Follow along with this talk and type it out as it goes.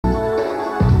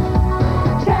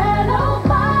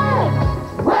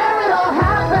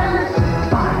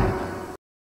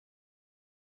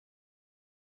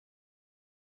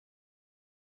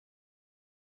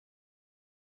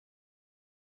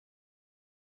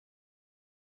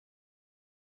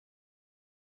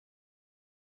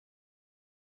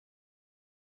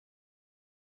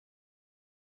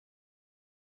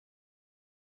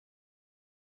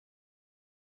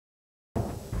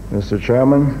Mr.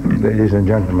 Chairman, ladies and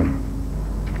gentlemen,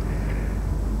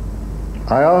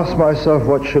 I asked myself,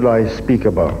 what should I speak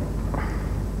about?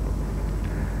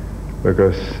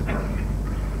 Because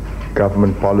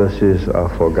government policies are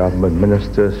for government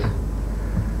ministers.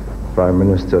 Prime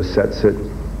Minister sets it.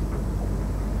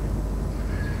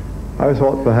 I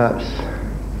thought perhaps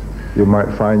you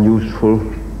might find useful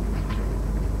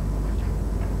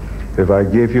if I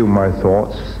gave you my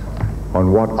thoughts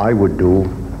on what I would do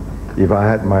if I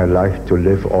had my life to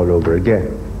live all over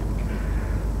again.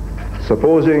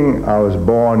 Supposing I was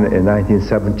born in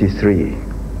 1973,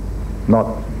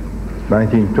 not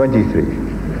 1923,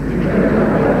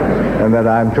 and that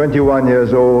I'm 21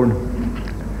 years old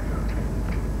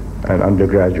and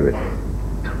undergraduate.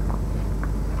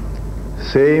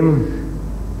 Same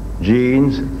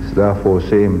genes, therefore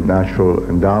same natural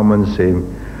endowment, same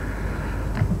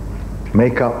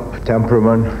makeup,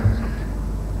 temperament,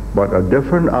 but a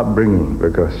different upbringing,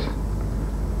 because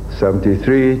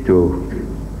 73 to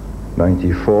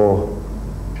 94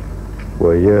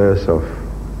 were years of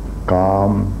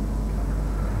calm,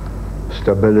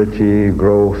 stability,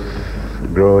 growth,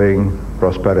 growing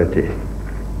prosperity.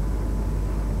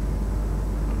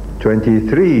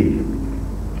 23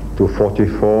 to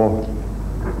 44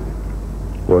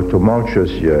 were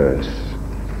tumultuous years.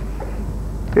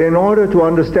 In order to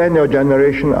understand your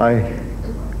generation, I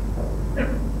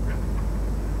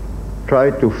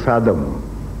tried to fathom,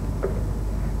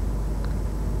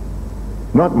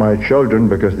 not my children,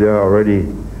 because they are already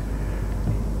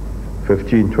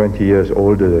 15, 20 years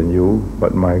older than you,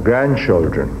 but my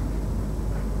grandchildren.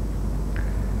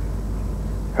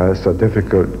 That's a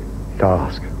difficult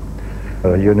task.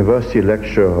 A university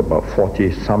lecture, about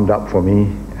 40, summed up for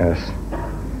me as,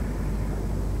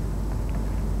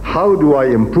 how do I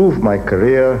improve my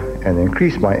career and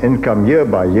increase my income year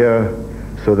by year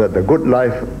so that the good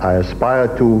life I aspire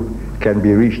to can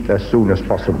be reached as soon as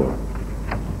possible?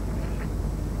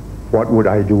 What would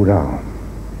I do now?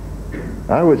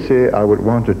 I would say I would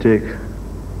want to take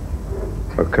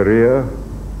a career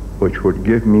which would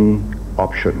give me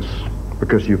options,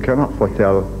 because you cannot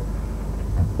foretell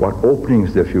what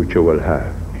openings the future will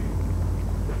have.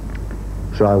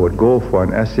 So I would go for an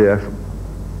SAF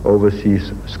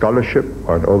overseas scholarship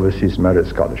or an overseas merit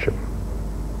scholarship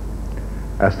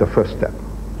as the first step.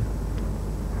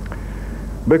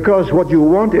 Because what you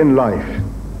want in life,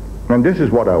 and this is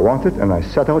what I wanted and I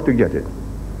set out to get it,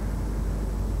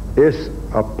 is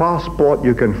a passport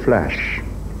you can flash,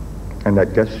 and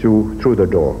that gets you through the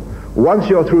door. Once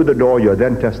you're through the door, you're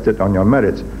then tested on your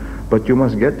merits, but you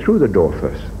must get through the door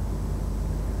first.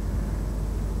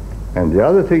 And the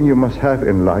other thing you must have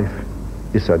in life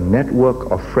is a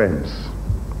network of friends,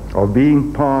 of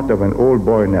being part of an old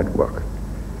boy network.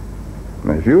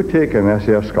 Now, if you take an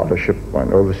SAF scholarship or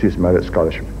an overseas merit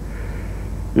scholarship,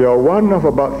 you're one of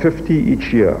about 50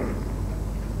 each year.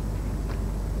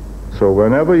 So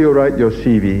whenever you write your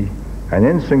CV, and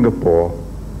in Singapore,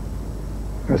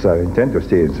 as I intend to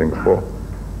stay in Singapore,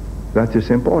 that is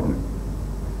important.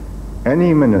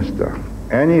 Any minister,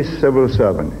 any civil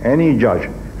servant, any judge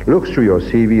looks through your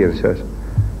CV and says,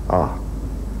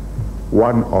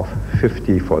 one of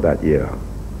 50 for that year.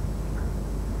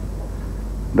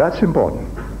 That's important.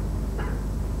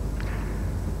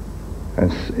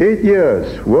 And 8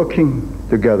 years working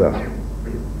together,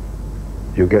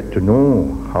 you get to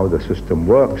know how the system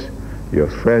works. You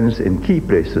have friends in key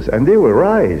places, and they will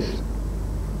rise.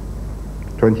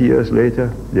 20 years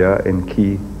later, they are in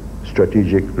key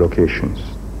strategic locations.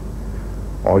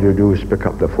 All you do is pick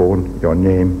up the phone, your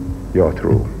name, you're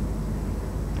through.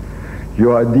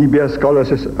 You are a DBS scholar,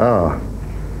 says,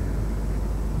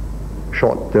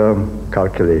 short-term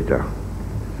calculator.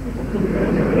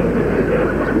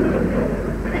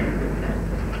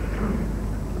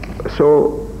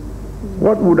 So,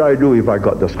 what would I do if I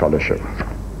got the scholarship?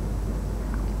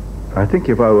 I think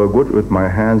if I were good with my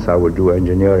hands, I would do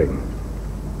engineering.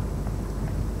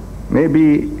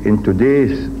 Maybe in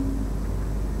today's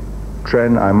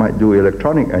trend, I might do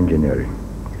electronic engineering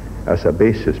as a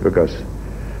basis, because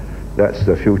that's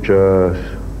the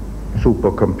future.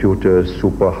 Supercomputers,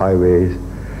 superhighways,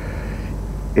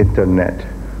 internet,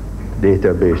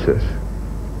 databases.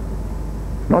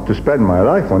 Not to spend my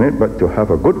life on it, but to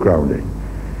have a good grounding.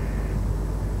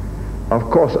 Of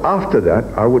course, after that,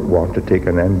 I would want to take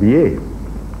an MBA.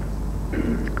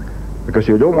 Because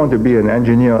you don't want to be an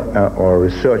engineer or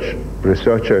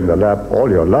researcher in the lab all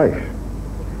your life.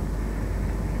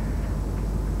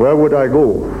 Where would I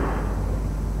go?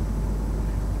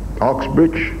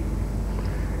 Oxbridge?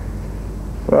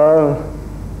 Well,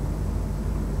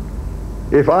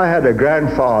 If I had a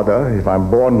grandfather, if I'm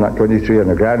born at 23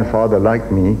 and a grandfather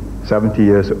like me, 70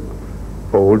 years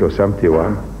old or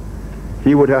 71,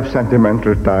 he would have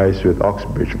sentimental ties with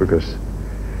Oxbridge because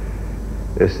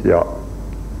it's the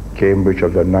Cambridge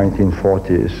of the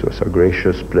 1940s. Was a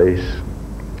gracious place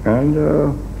and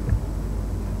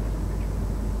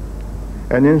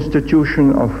an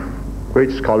institution of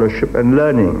great scholarship and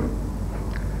learning.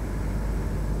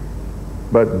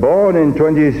 But born in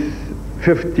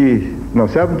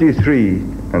 73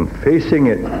 and facing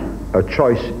it, a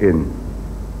choice in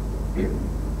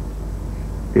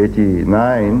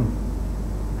 89,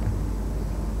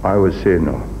 I would say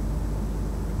no.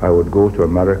 I would go to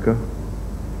America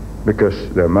because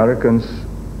the Americans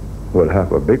will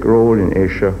have a big role in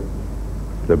Asia.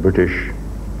 The British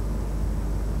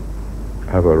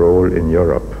have a role in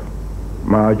Europe,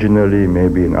 marginally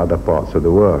maybe in other parts of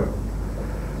the world.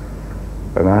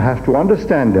 And I have to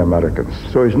understand the Americans.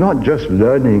 So it's not just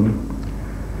learning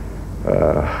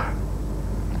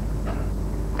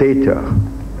data,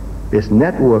 it's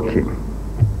networking.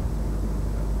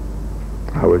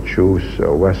 I would choose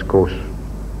a West Coast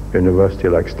university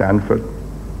like Stanford,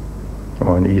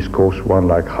 or an East Coast one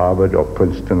like Harvard or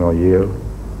Princeton or Yale.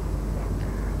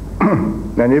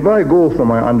 And if I go for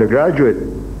my undergraduate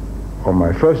or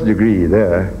my first degree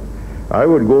there, I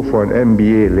would go for an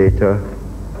MBA later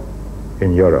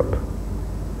in Europe,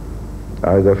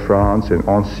 either France, in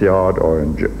INSEAD, or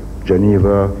in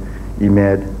Geneva,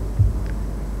 IMED.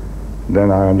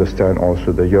 Then I understand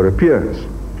also the Europeans.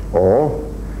 Or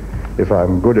if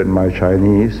I'm good at my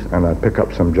Chinese and I pick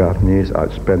up some Japanese,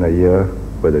 I'd spend a year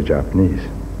with the Japanese.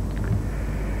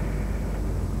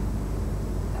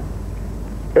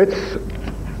 It's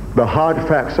the hard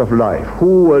facts of life.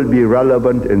 Who will be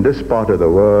relevant in this part of the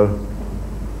world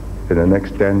in the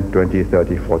next 10, 20,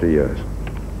 30, 40 years?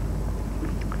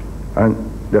 And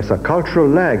there's a cultural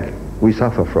lag we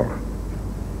suffer from.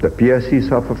 The PSC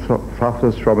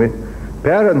suffers from it.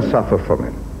 Parents suffer from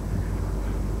it.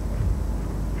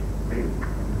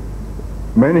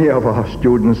 Many of our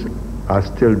students are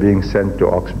still being sent to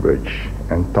Oxbridge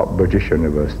and top British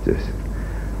universities.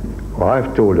 Well,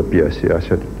 I've told the PSC,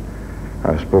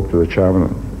 I spoke to the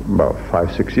chairman about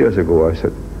 5, 6 years ago. I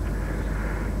said,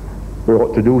 we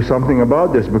ought to do something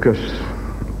about this because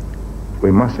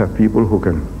we must have people who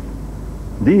can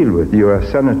deal with U.S.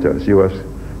 senators, U.S.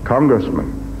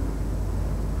 congressmen,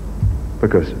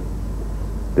 because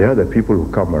they are the people who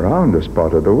come around this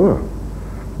part of the world,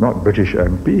 not British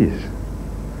MPs.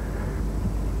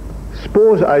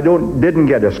 Suppose I didn't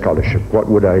get a scholarship, what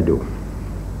would I do?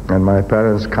 And my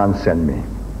parents can't send me.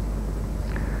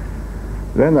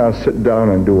 Then I'll sit down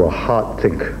and do a hard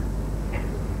think.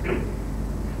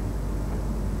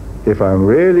 If I'm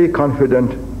really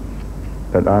confident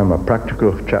that I'm a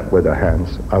practical chap with the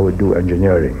hands, I would do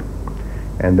engineering,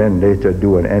 and then later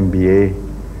do an MBA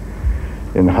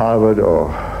in Harvard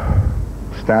or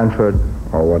Stanford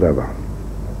or whatever.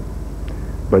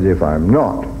 But if I'm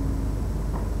not,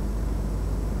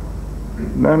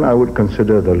 then I would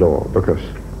consider the law, because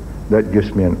that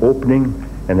gives me an opening,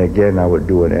 and again I would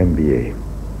do an MBA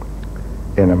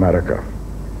in America.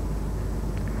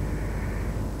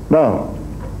 Now,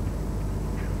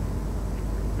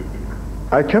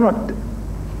 I cannot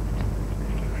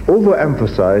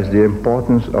overemphasize the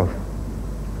importance of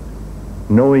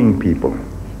knowing people.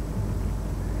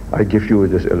 I give you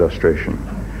this illustration.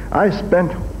 I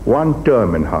spent 1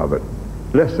 term in Harvard,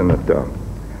 less than a term,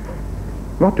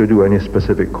 not to do any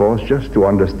specific course, just to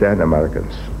understand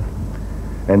Americans.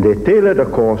 And they tailored a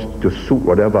course to suit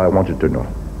whatever I wanted to know.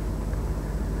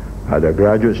 I had a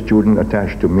graduate student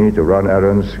attached to me to run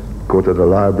errands, go to the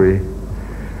library,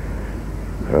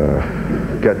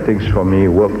 get things for me,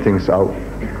 work things out,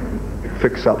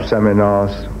 fix up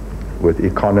seminars with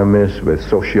economists, with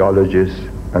sociologists,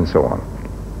 and so on.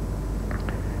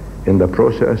 In the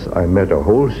process, I met a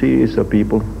whole series of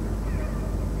people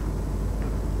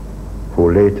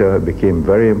who later became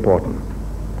very important.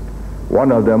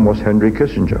 One of them was Henry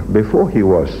Kissinger, before he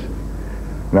was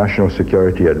National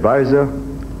Security Advisor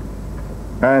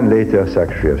and later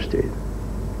Secretary of State.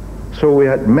 So we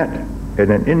had met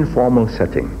in an informal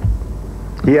setting.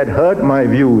 He had heard my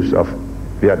views of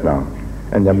Vietnam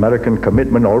and the American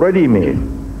commitment already made,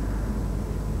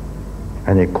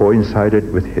 and it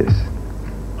coincided with his,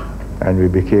 and we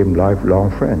became lifelong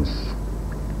friends.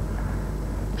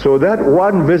 So that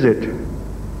one visit,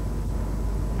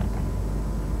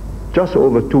 just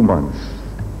over 2 months,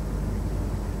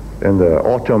 in the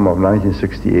autumn of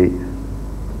 1968,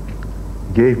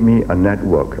 gave me a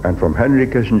network. And from Henry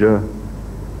Kissinger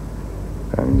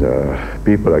and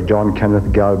people like John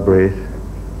Kenneth Galbraith,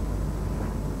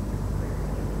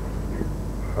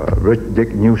 Dick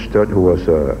Newstead, who was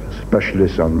a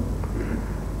specialist on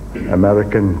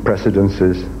American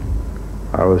presidencies,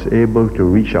 I was able to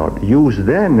reach out, use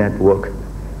their network,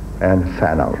 and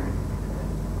fan out.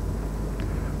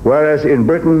 Whereas in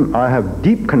Britain, I have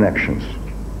deep connections.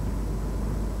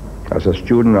 As a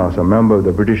student, I was a member of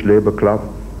the British Labour Club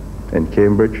in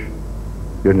Cambridge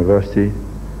University.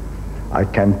 I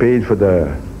campaigned for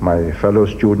my fellow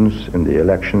students in the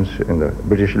elections in the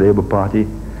British Labour Party.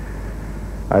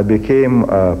 I became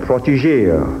a protege,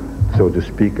 so to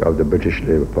speak, of the British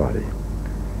Labour Party.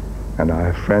 And I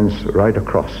have friends right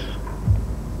across.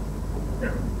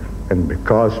 And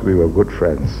because we were good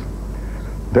friends.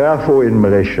 Therefore, in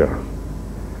Malaysia,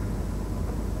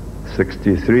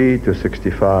 63 to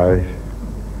 65,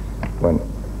 when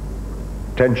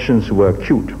tensions were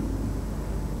acute,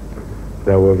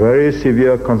 there were very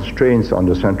severe constraints on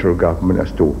the central government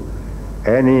as to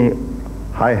any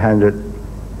high-handed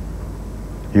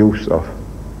use of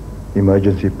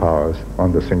emergency powers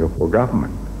on the Singapore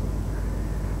government.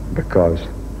 Because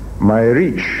my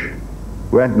reach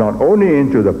went not only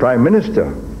into the Prime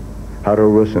Minister,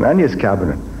 Harold Wilson, and his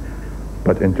cabinet,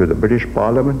 but into the British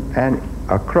Parliament and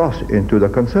across into the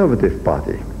Conservative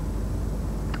Party.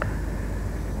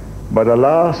 But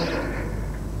alas,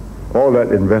 all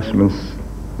that investments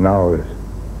now is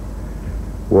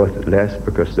worth less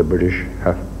because the British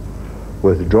have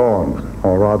withdrawn,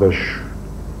 or rather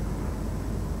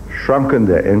shrunken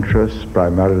their interests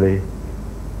primarily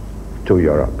to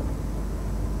Europe.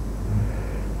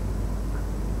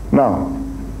 Now,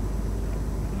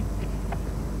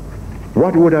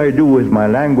 what would I do with my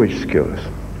language skills?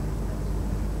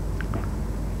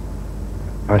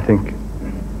 I think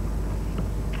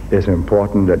it's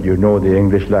important that you know the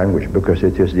English language because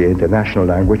it is the international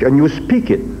language and you speak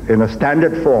it in a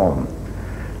standard form.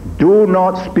 Do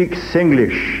not speak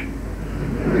Singlish.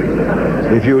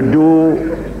 If you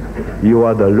do, you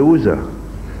are the loser.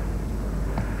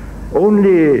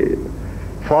 Only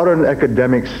foreign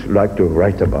academics like to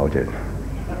write about it.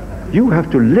 You have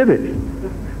to live it.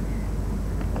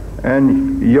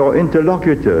 And your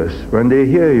interlocutors, when they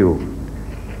hear you,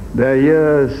 their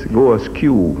ears go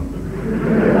askew.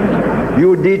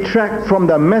 You detract from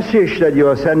the message that you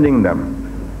are sending them.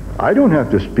 I don't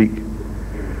have to speak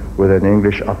with an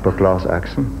English upper-class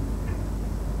accent,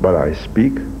 but I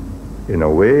speak in a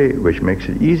way which makes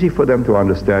it easy for them to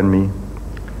understand me,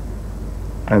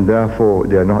 and therefore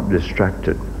they are not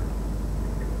distracted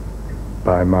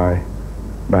by my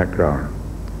background.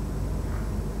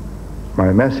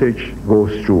 My message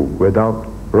goes through without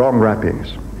wrong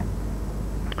wrappings.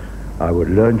 I would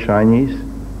learn Chinese.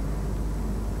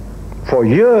 For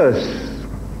years,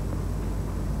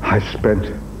 I've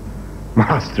spent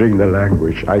mastering the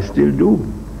language. I still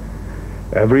do.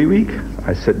 Every week,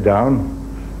 I sit down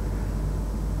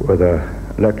with a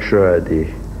lecturer at the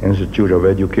Institute of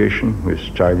Education who is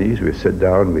Chinese. We sit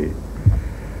down,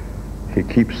 he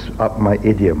keeps up my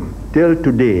idiom. Till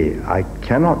today, I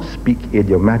cannot speak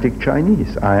idiomatic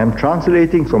Chinese. I am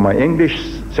translating from my English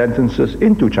sentences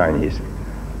into Chinese.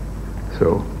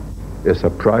 So, it's a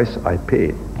price I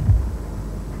paid.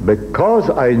 Because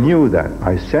I knew that,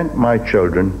 I sent my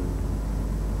children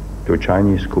to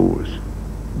Chinese schools.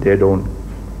 They don't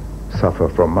suffer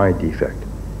from my defect.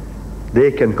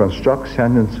 They can construct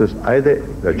sentences either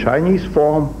the Chinese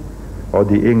form or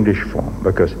the English form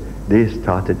because they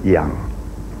started young.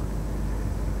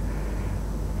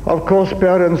 Of course,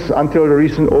 parents, until the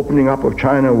recent opening up of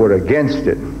China, were against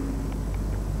it.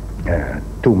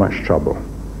 Too much trouble.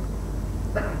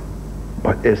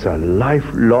 But it's a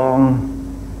lifelong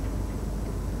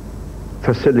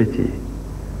facility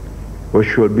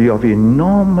which will be of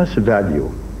enormous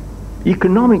value,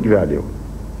 economic value.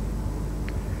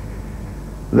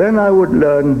 Then I would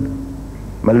learn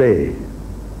Malay,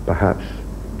 perhaps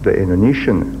the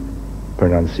Indonesian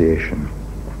pronunciation.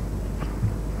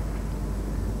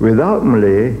 Without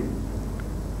Malay,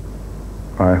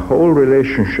 my whole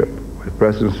relationship with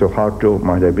President Suharto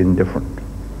might have been different.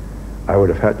 I would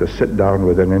have had to sit down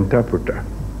with an interpreter.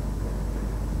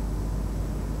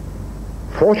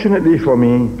 Fortunately for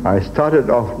me, I started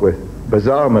off with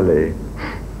Bazaar Malay.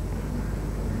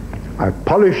 I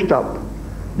polished up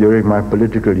during my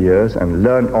political years and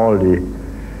learned all the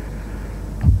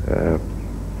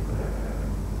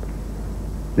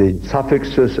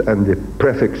suffixes and the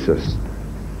prefixes.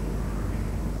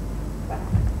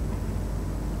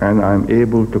 And I'm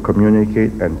able to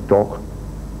communicate and talk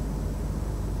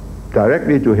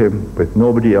directly to him with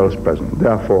nobody else present.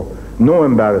 Therefore, no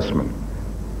embarrassment.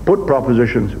 Put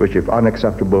propositions which, if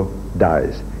unacceptable,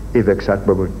 dies. If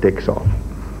acceptable, takes off.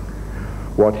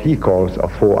 What he calls a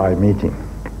 4-eye meeting.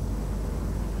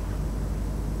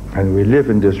 And we live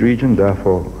in this region,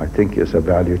 therefore I think it's a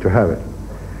value to have it.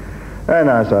 And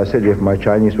as I said, if my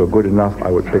Chinese were good enough, I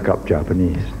would pick up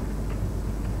Japanese.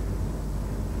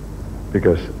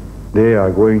 Because they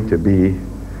are going to be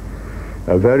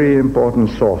a very important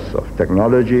source of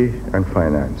technology and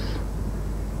finance.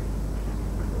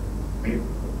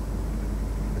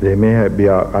 They may be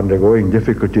undergoing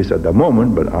difficulties at the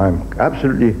moment, but I'm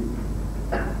absolutely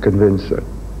convinced that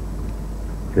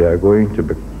they are going to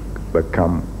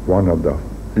become one of the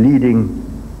leading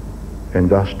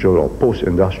industrial or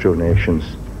post-industrial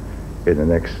nations in the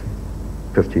next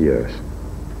 50 years,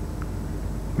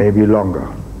 maybe longer.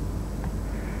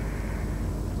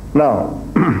 Now,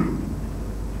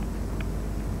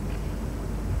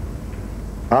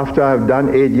 after I've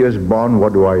done 8 years bond,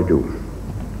 what do?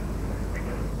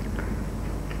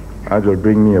 That will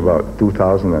bring me about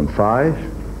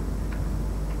 2005,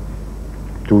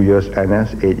 2 years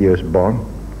NS, 8 years bond.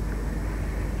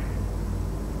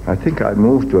 I think I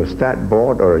moved to a stat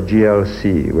board or a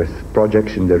GLC with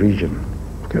projects in the region,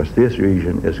 because this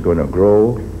region is going to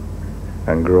grow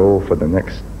and grow for the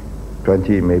next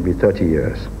 20, maybe 30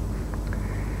 years.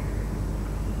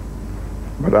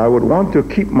 But I would want to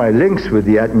keep my links with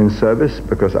the admin service,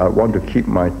 because I want to keep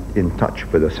in touch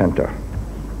with the center,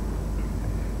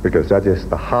 because that is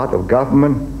the heart of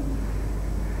government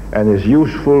and is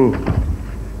useful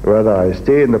whether I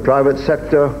stay in the private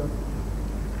sector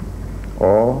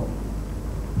or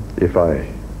if I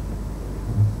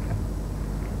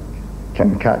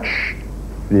can catch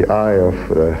the eye of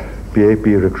PAP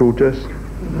recruiters,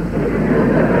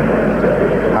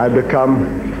 I become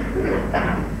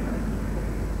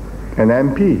an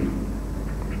MP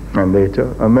and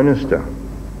later a minister.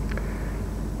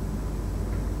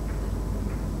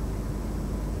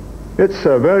 It's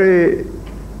a very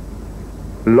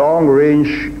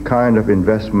long-range kind of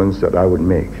investments that I would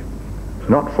make,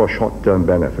 not for short-term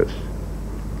benefits.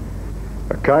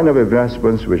 A kind of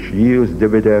investments which yields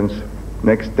dividends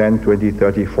next 10, 20,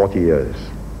 30, 40 years.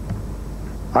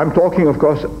 I'm talking, of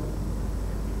course,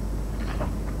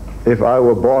 if I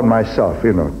were born myself,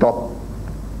 you know, top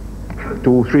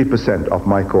 2-3% of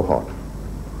my cohort.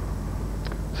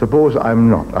 Suppose I'm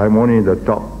not. I'm only in the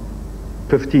top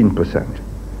 15%.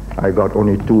 I got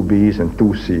only 2 Bs and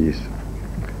 2 Cs.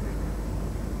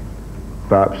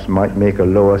 Perhaps might make a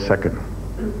lower second.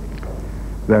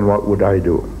 Then what would I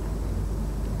do?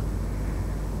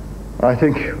 I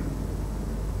think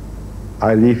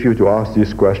I leave you to ask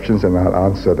these questions and I'll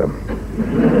answer them.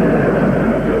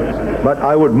 But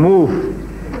I would move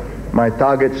my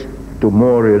targets to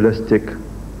more realistic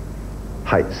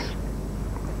heights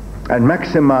and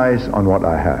maximize on what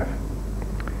I have.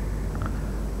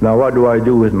 Now, what do I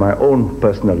do with my own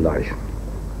personal life?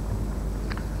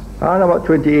 Around about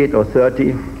 28 or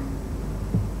 30,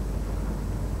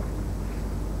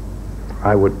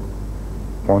 I would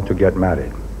want to get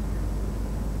married.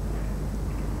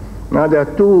 Now, there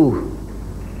are 2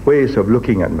 ways of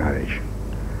looking at marriage.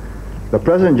 The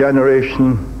present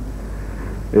generation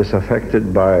is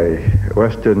affected by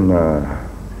Western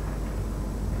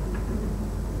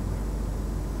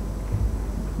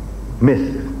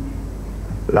myth,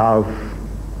 love,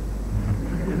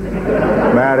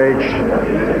 marriage,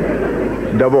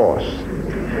 divorce.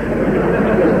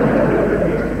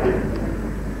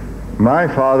 My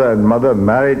father and mother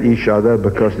married each other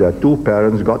because their 2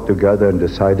 parents got together and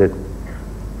decided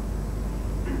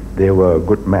they were a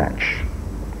good match.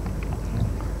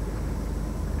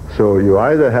 So you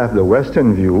either have the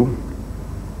Western view,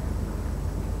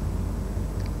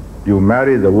 you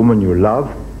marry the woman you love,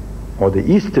 or the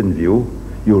Eastern view,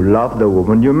 you love the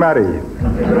woman you marry.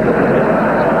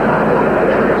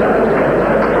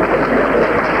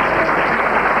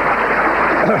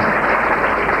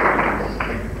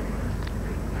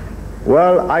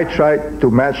 Well, I tried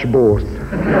to match both.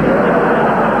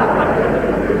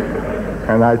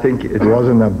 And I think it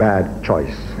wasn't a bad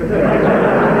choice.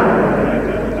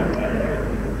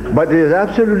 But it is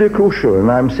absolutely crucial,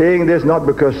 and I'm saying this not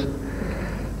because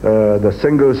the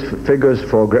figures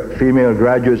for female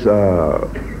graduates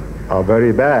are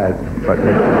very bad,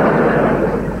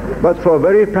 but for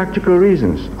very practical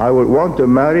reasons. I would want to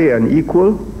marry an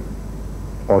equal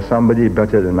or somebody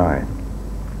better than I,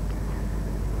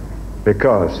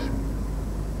 because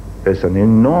it's an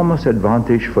enormous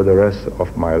advantage for the rest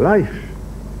of my life.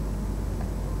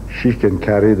 She can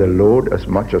carry the load as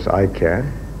much as I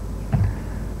can.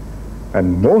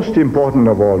 And most important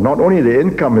of all, not only the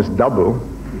income is double,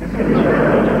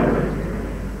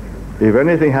 if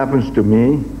anything happens to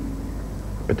me,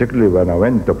 particularly when I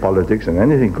went into politics, and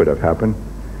anything could have happened,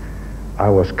 I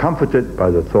was comforted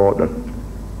by the thought that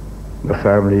the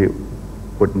family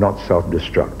would not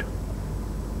self-destruct.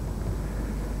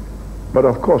 But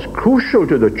of course, crucial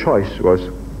to the choice was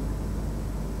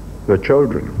the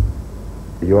children.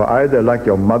 You are either like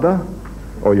your mother,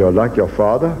 or you're like your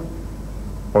father,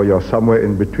 or you're somewhere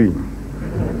in between.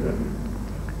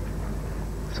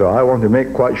 So I want to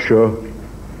make quite sure,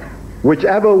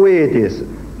 whichever way it is,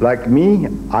 like me,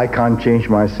 I can't change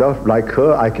myself. Like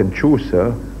her, I can choose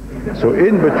her. So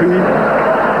in between,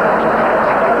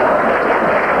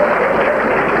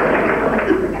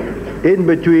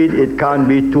 it can't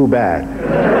be too bad.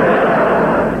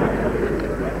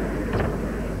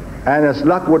 And as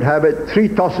luck would have it, 3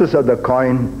 tosses of the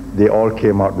coin, they all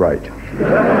came out right.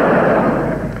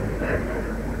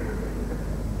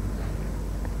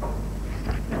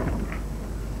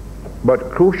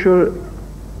 But crucial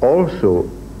also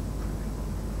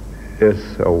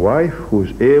is a wife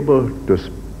who's able to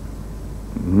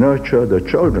nurture the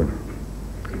children.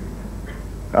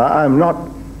 I'm not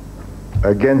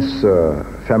against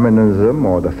feminism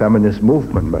or the feminist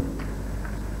movement, but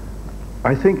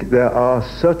I think there are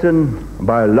certain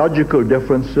biological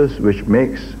differences which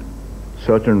makes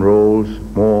certain roles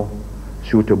more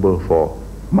suitable for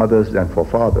mothers than for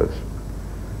fathers.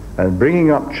 And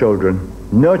bringing up children,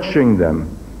 nurturing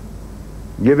them,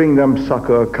 giving them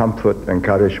succor, comfort,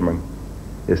 encouragement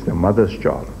is the mother's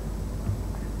job.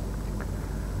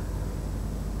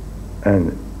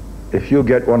 And if you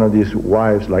get one of these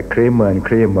wives like Kramer and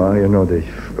Kramer, you know, the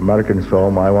American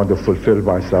film, I want to fulfill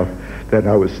myself, then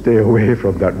I would stay away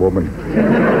from that woman.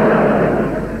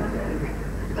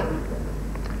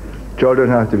 Children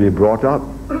have to be brought up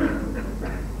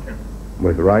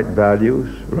with right values,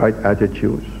 right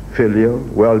attitudes, filial,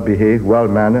 well-behaved,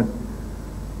 well-mannered,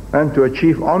 and to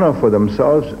achieve honor for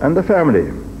themselves and the family.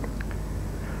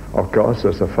 Of course,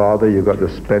 as a father, you've got to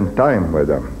spend time with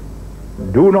them.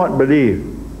 Do not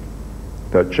believe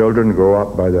that children grow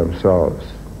up by themselves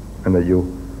and that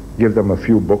you give them a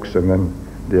few books and then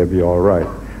they'll be all right.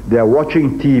 They are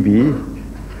watching TV,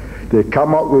 they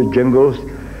come up with jingles,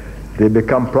 they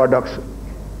become products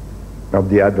of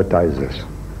the advertisers.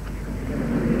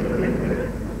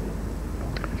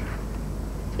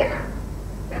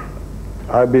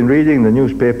 I've been reading the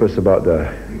newspapers about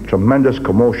the tremendous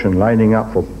commotion lining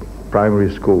up for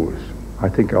primary schools. I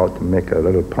think I ought to make a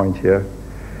little point here.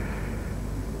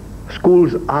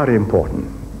 Schools are important,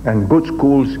 and good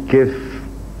schools give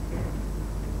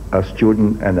a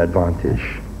student an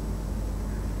advantage.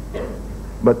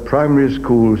 But primary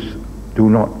schools do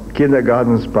not,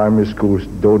 kindergartens, primary schools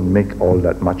don't make all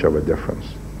that much of a difference.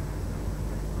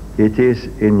 It is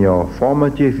in your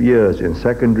formative years in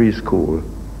secondary school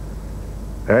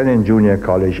and in junior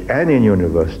college and in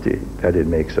university that it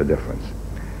makes a difference.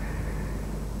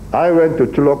 I went to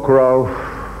Tulokrau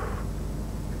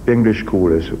English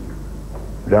School, is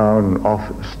down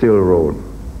off Still Road.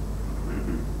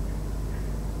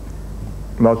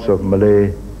 Lots of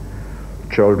Malay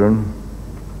children,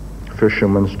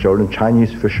 fishermen's children,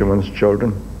 Chinese fishermen's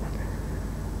children.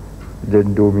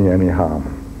 Didn't do me any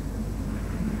harm.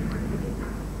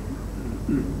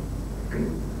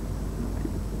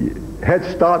 Head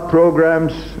Start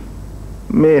programs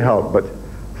may help, but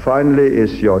finally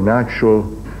it's your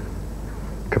natural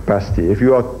capacity. If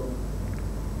you are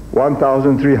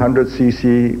 1,300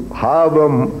 cc,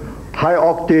 however high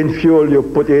octane fuel you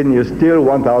put in, you're still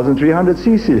 1,300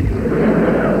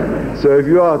 cc. So if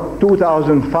you are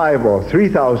 2,005 or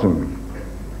 3,000,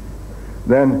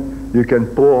 then you can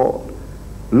pour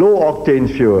low octane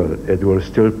fuel, it will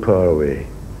still purr away.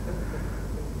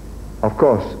 Of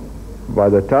course, by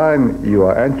the time you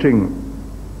are entering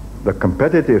the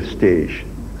competitive stage,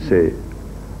 say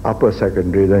upper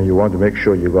secondary, then you want to make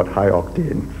sure you got high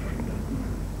octane.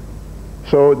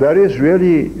 So there is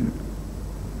really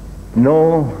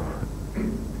no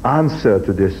answer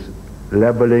to this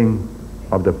leveling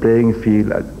of the playing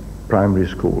field at primary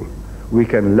school. We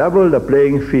can level the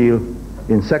playing field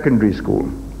in secondary school,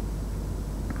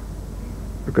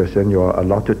 because then you are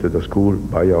allotted to the school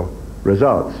by your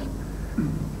results.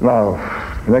 Now,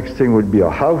 next thing would be a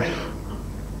house.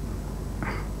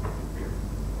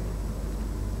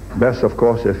 Best, of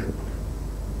course, if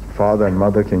father and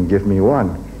mother can give me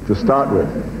one to start with.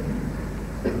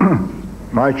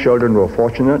 My children were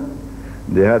fortunate.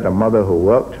 They had a mother who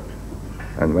worked,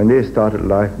 and when they started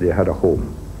life, they had a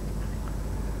home.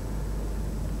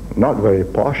 Not very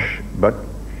posh, but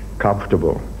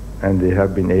comfortable, and they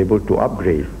have been able to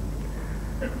upgrade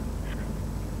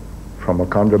from a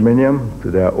condominium to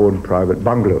their own private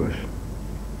bungalows.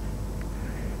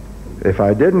 If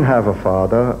I didn't have a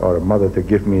father or a mother to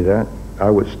give me that, I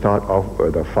would start off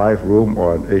with a 5-room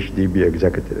or an HDB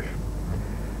executive.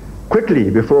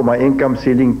 quickly before my income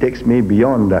ceiling takes me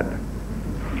beyond that.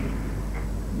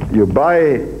 You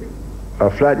buy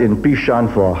a flat in Pishan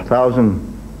for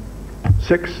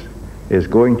 1,006 is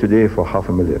going today for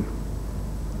 $500,000.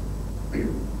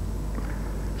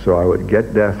 So I would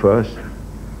get there first,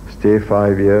 stay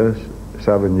 5 years,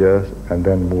 7 years, and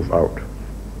then move out.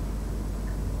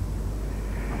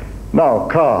 Now,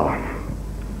 car.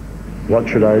 What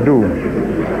should I do?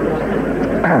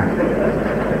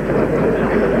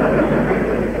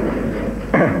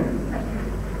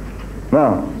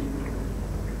 Now,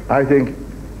 I think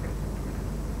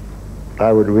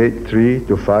I would wait 3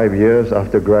 to 5 years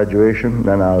after graduation,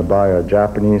 then I'll buy a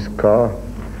Japanese car,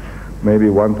 maybe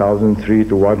 1,300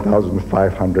 to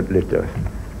 1,500 liter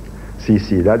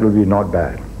cc. That would be not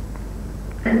bad.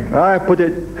 I put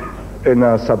it in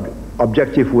a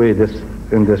objective way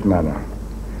in this manner.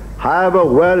 However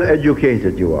well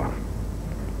educated you are,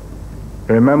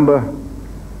 remember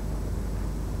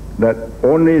that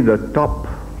only the top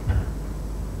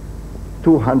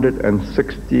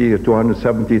 260 or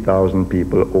 270,000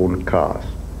 people own cars.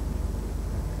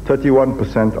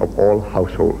 31% of all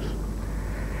households.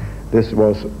 This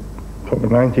was from a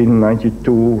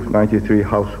 1992-93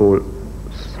 household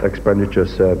expenditure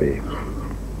survey.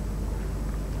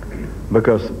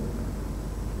 Because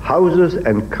houses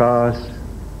and cars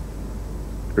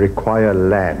require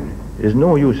land. There's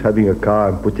no use having a car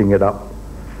and putting it up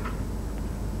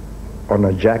on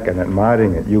a jack and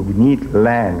admiring it. You need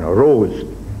land, roads.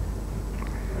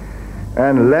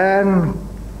 And land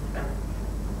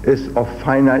is of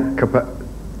finite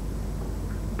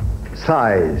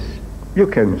size. You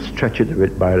can stretch it a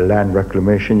bit by land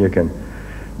reclamation. You can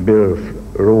build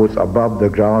roads above the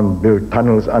ground, build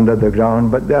tunnels under the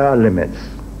ground, but there are limits.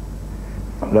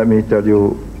 Let me tell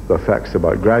you the facts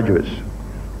about graduates.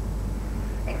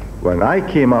 When I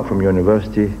came out from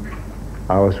university,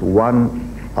 I was one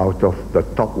out of the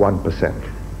top 1%.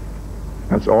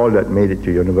 That's all that made it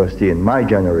to university in my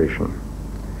generation.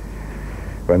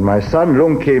 When my son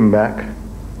Long came back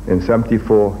in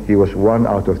 74, he was 1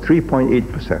 out of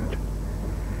 3.8%.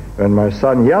 When my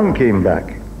son Young came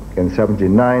back in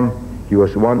 79, he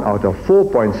was 1 out of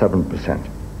 4.7%.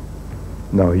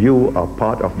 Now you are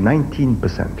part of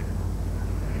 19%.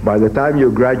 By the time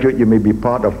you graduate, you may be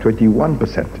part of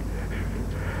 21%.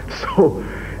 So,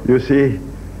 you see,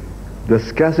 the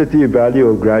scarcity value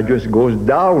of graduates goes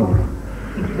down,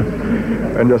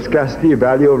 and the scarcity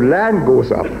value of land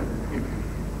goes up.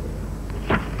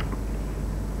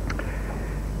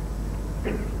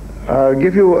 I'll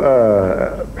give you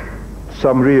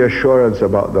some reassurance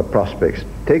about the prospects.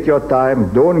 Take your time,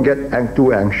 don't get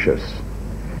too anxious.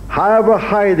 However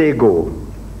high they go,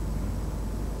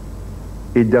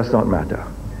 it does not matter.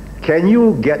 Can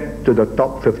you get to the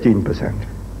top 15%?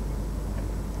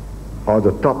 Or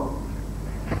the top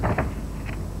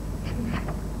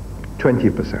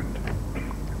 20%?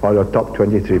 Or the top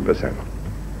 23%?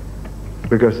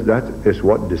 Because that is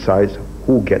what decides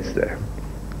who gets there.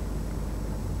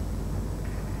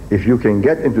 If you can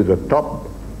get into the top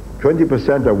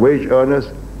 20% of wage earners,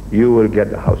 you will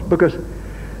get the house. Because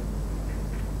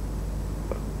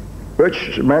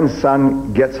rich man's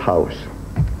son gets house.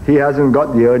 He hasn't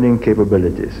got the earning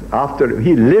capabilities. After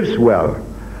he lives well,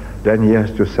 then he has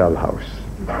to sell house.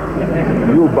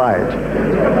 You buy it.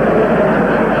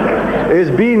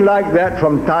 It's been like that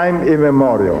from time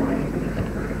immemorial.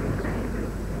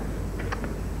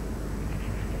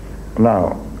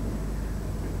 Now,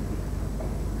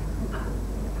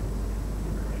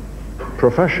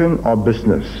 profession or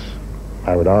business?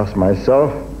 I would ask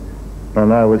myself,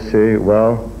 and I would say,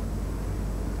 well,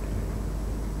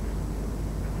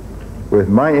 with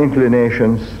my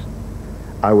inclinations,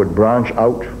 I would branch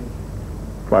out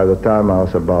by the time I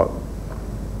was about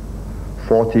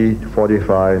 40,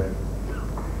 45,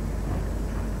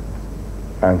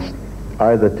 and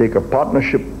either take a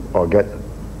partnership or get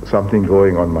something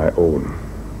going on my own.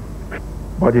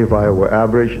 But if I were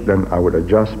average, then I would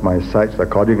adjust my sights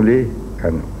accordingly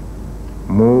and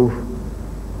move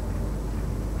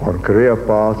on career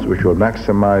paths which will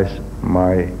maximize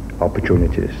my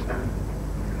opportunities.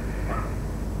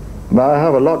 Now I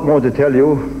have a lot more to tell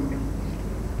you.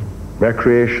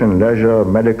 Recreation, leisure,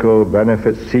 medical,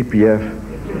 benefits, CPF.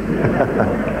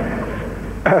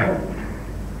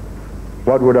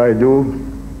 What would I do?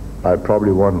 I'd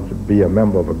probably want to be a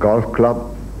member of a golf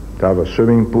club, to have a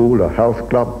swimming pool, a health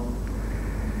club.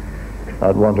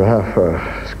 I'd want to have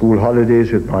school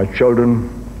holidays with my children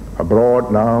abroad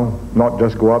now, not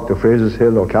just go up to Fraser's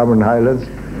Hill or Cameron Highlands.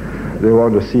 They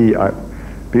want to see,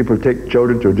 people take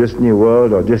children to Disney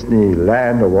World or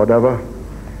Disneyland or whatever,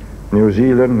 New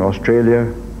Zealand,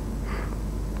 Australia.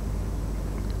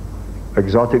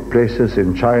 exotic places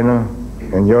in China,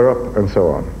 in Europe, and so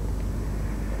on.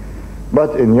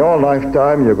 But in your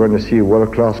lifetime, you're going to see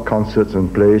world-class concerts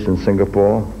and plays in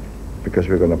Singapore, because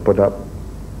we're going to put up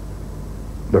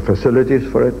the facilities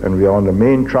for it, and we are on the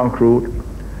main trunk route.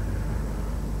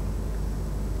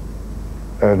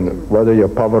 And whether you're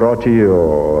Pavarotti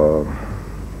or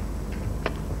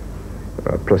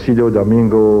Placido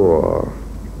Domingo or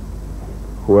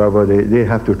whoever, they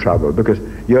have to travel, because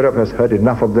Europe has heard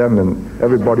enough of them and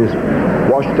everybody's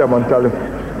watched them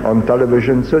on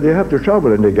television, so they have to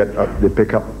travel, and they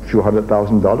pick up a few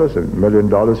 $100,000 and $1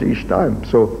 million each time.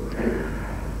 So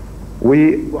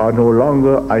we are no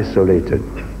longer isolated.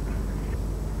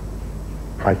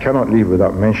 I cannot leave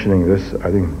without mentioning this.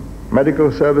 I think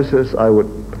medical services, I would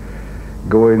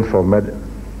go in for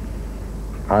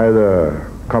either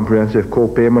comprehensive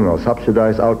co-payment or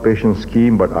subsidized outpatient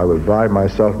scheme, but I will buy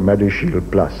myself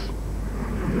MediShield Plus.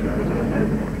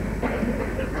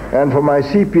 And for my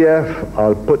CPF,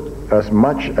 I'll put as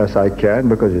much as I can,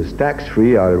 because it's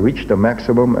tax-free. I'll reach the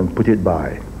maximum and put it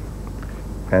by,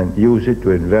 and use it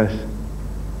to invest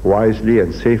wisely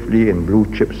and safely in blue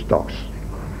chip stocks.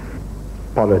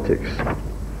 Politics.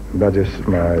 That is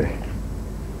my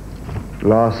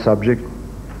last subject.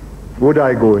 Would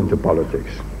I go into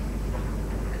politics?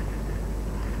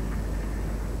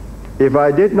 If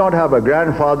I did not have a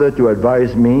grandfather to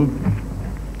advise me,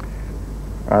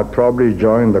 I'd probably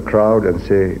join the crowd and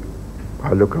say,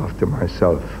 I'll look after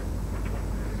myself.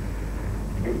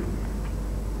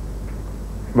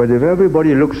 But if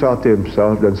everybody looks after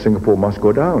himself, then Singapore must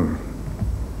go down.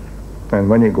 And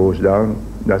when it goes down,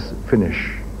 that's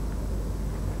finish.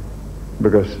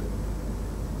 Because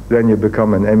then you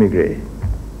become an emigre.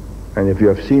 And if you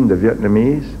have seen the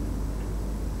Vietnamese,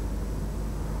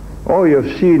 or you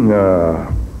have seen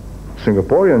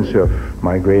Singaporeans who have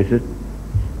migrated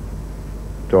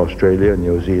to Australia,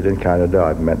 New Zealand, Canada,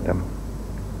 I've met them.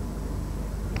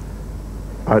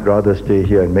 I'd rather stay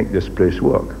here and make this place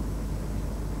work.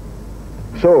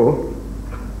 So,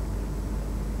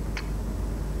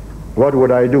 what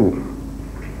would I do?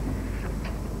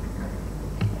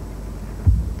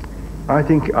 I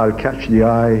think I'll catch the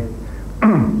eye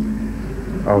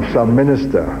of some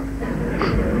minister.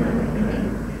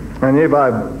 And if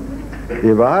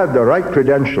I have the right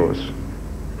credentials,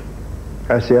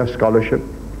 SAF scholarship,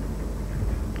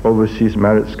 overseas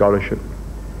merit scholarship,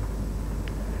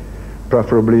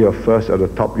 preferably a first at a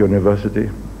top university,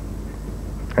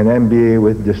 an MBA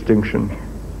with distinction,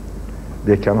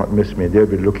 they cannot miss me. They'll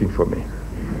be looking for me.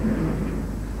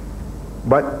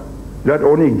 But that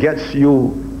only gets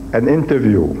you an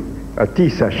interview, a tea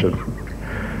session.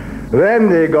 Then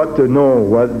they got to know,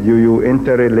 what do you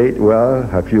interrelate well?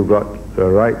 Have you got the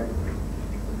right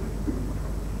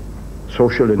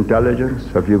social intelligence?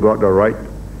 Have you got the right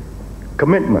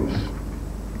commitments?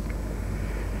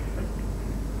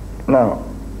 Now,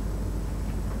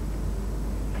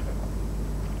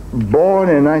 born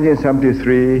in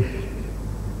 1973,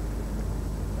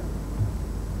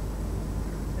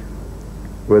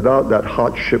 without that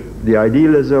hardship, the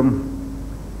idealism,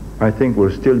 I think, will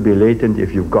still be latent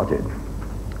if you've got it.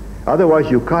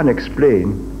 Otherwise, you can't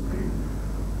explain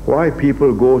why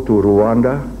people go to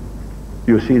Rwanda.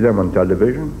 You see them on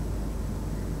television.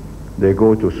 They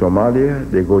go to Somalia,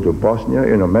 they go to Bosnia,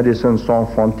 Médecins Sans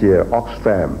Frontières,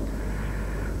 Oxfam,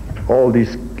 all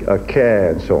these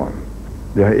CARE and so on.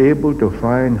 They are able to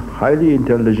find highly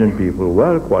intelligent people,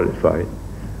 well qualified,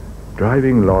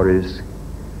 driving lorries,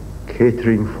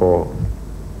 catering for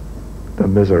the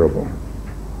miserable.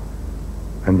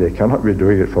 And they cannot be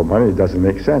doing it for money. It doesn't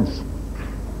make sense.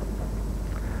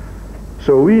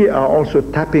 So we are also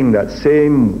tapping that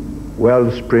same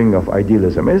wellspring of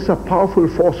idealism. It's a powerful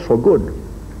force for good.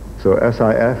 So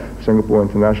SIF, Singapore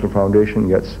International Foundation,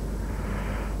 gets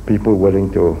people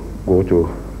willing to go to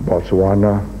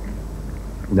Botswana,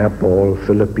 Nepal,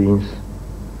 Philippines,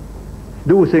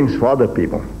 do things for other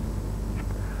people.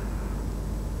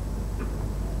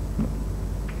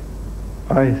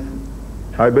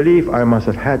 I believe I must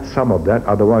have had some of that,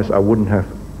 otherwise I wouldn't have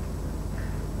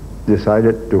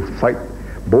decided to fight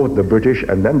both the British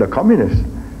and then the communists,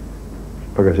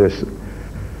 because it's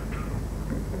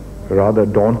a rather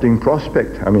daunting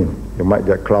prospect. I mean, you might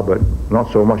get clobbered,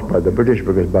 not so much by the British,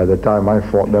 because by the time I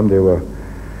fought them, they were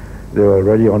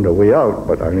already on the way out.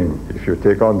 But I mean, if you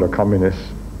take on the communists,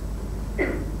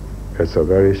 it's a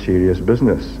very serious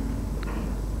business.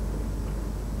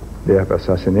 They have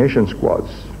assassination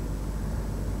squads,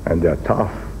 and they're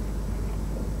tough.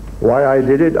 Why I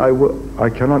did it, I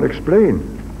cannot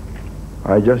explain.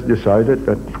 I just decided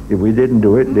that if we didn't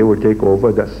do it, they would take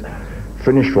over. That's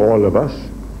finished for all of us.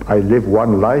 I live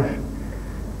one life.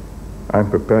 I'm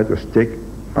prepared to stake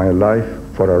my life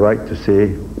for a right to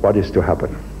say what is to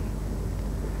happen.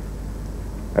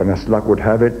 And as luck would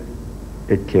have it,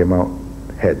 it came out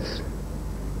heads.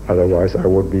 Otherwise, I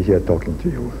won't be here talking to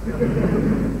you.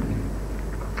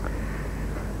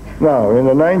 Now, in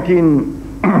the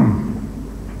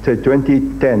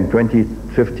 2010,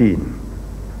 2015,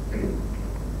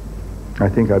 I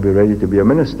think I'll be ready to be a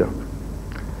minister.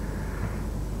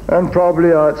 And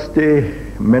probably I'd stay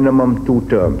minimum 2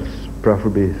 terms,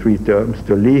 preferably 3 terms,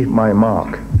 to leave my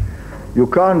mark. You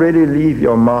can't really leave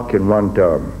your mark in 1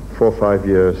 term, 4 or 5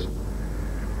 years,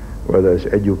 whether it's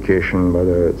education,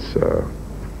 whether it's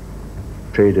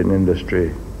trade and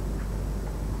industry.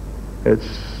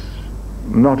 It's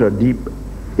not a deep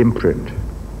imprint.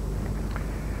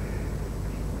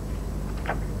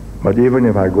 But even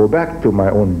if I go back to my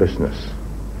own business,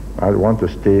 I want to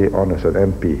stay on as an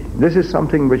MP. This is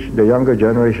something which the younger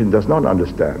generation does not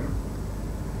understand.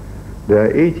 There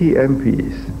are 80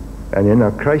 MPs, and in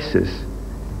a crisis,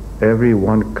 every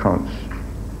one counts.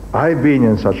 I've been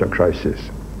in such a crisis.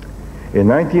 In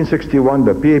 1961,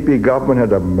 the PAP government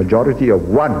had a majority of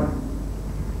 1.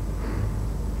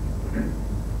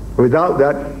 Without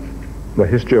that, the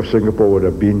history of Singapore would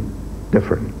have been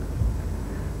different.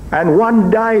 And 1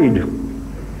 died.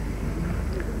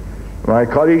 My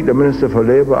colleague, the Minister for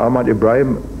Labour, Ahmad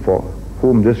Ibrahim, for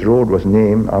whom this road was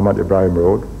named, Ahmad Ibrahim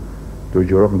Road, to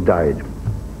Jurong, died.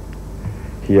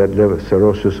 He had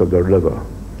cirrhosis of the liver.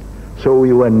 So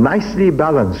we were nicely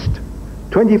balanced,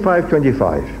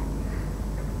 25-25.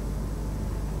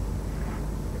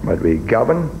 But we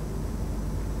governed,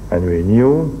 and we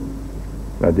knew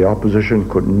that the opposition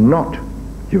could not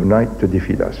unite to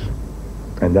defeat us.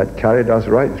 And that carried us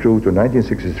right through to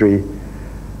 1963,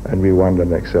 and we won the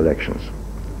next elections.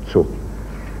 So,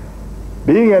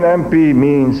 being an MP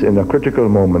means, in a critical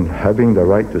moment, having the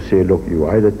right to say, look, you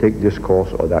either take this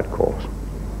course or that course.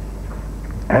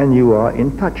 And you are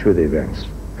in touch with events.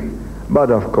 But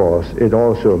of course, it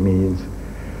also means,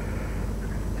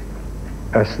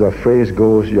 as the phrase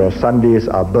goes, your Sundays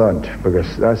are burnt,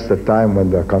 because that's the time when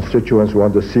the constituents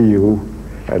want to see you,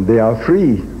 and they are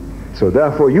free. So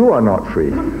therefore, you are not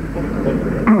free.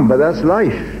 But that's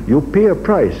life. You pay a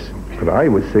price. But I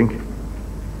would think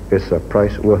it's a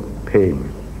price worth paying.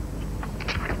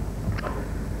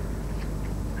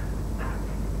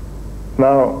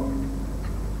 Now,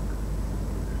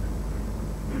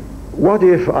 what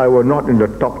if I were not in the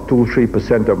top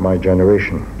 2-3% of my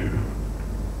generation?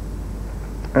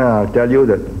 I'll tell you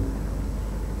that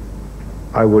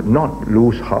I would not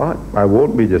lose heart. I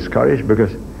won't be discouraged,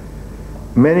 because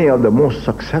many of the most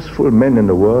successful men in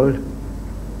the world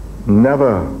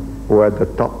never were at the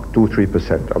top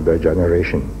 2-3% of their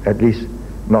generation, at least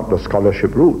not the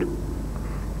scholarship route.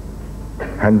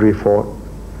 Henry Ford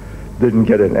didn't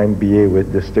get an MBA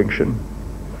with distinction,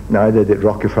 neither did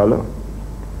Rockefeller.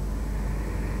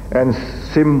 And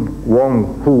Sim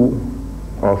Wong-Hoo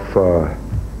of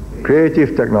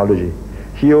creative technology,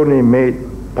 he only made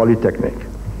Polytechnic.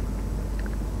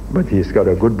 But he's got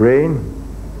a good brain,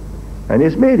 and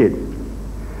he's made it.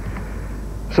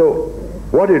 So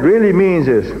what it really means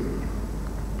is,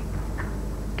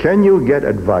 can you get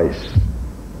advice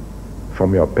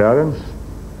from your parents,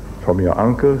 from your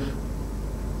uncles,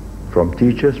 from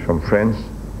teachers, from friends,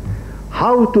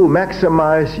 how to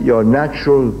maximize your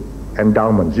natural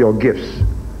endowments, your gifts,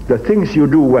 the things you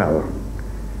do well,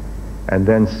 and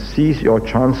then seize your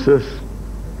chances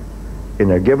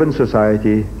in a given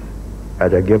society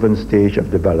at a given stage of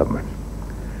development.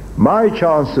 My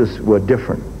chances were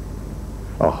different.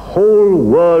 A whole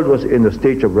world was in a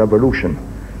stage of revolution.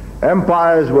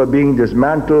 Empires were being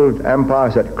dismantled,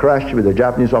 empires had crashed with the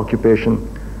Japanese occupation.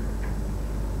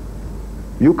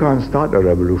 You can't start a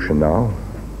revolution now.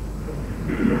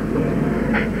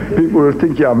 People will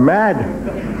think you're mad.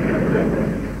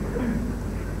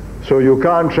 So you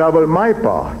can't travel my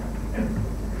path.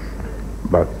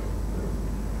 But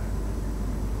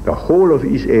the whole of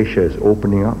East Asia is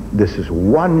opening up. This is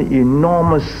one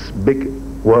enormous big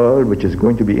world which is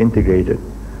going to be integrated.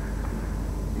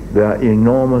 There are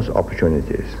enormous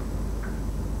opportunities.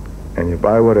 And if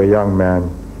I were a young man,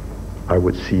 I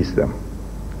would seize them.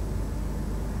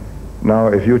 Now,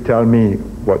 if you tell me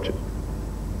what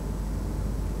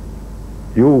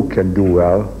you can do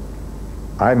well,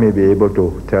 I may be able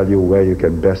to tell you where you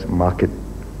can best market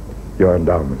your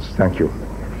endowments. Thank you.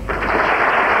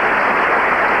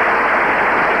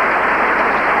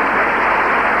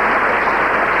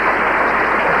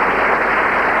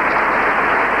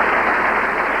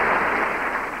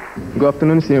 Good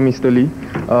afternoon, Senior Mr. Lee.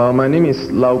 My name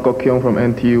is Lau Kok Kyong from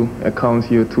NTU, Accounts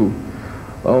Year 2.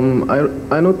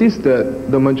 I noticed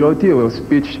that the majority of your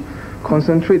speech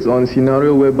concentrates on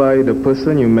scenario whereby the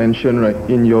person you mentioned, right,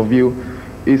 in your view,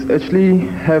 is actually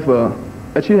has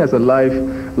a life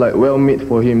like well made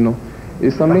for him, no?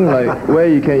 It's something like where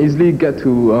he can easily get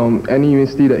to any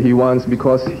university that he wants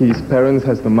because his parents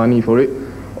has the money for it,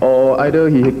 or either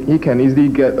he can easily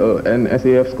get an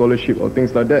SAF scholarship or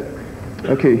things like that.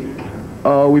 Okay,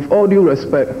 with all due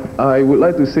respect, I would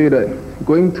like to say that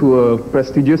going to a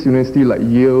prestigious university like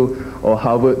Yale or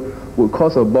Harvard would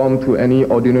cause a bomb to any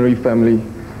ordinary family.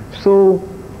 So,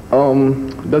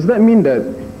 does that mean that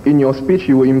in your speech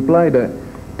you will imply that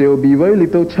there will be very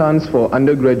little chance for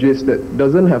undergraduates that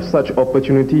doesn't have such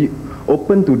opportunity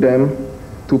open to them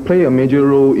to play a major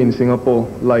role in Singapore,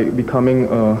 like becoming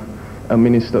a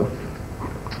minister?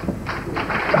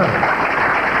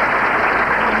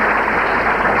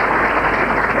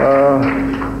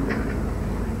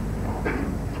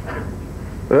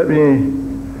 Let me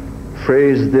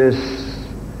phrase this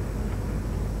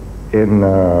in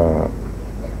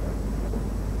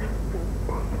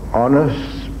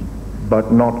honest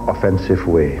but not offensive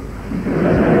way.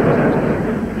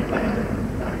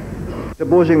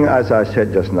 Supposing, as I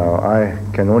said just now, I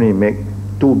can only make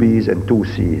 2 B's and 2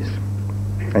 C's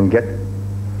and get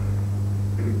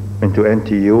into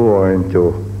NTU or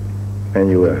into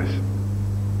NUS.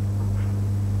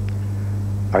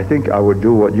 I think I would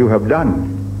do what you have done,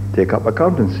 take up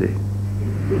accountancy.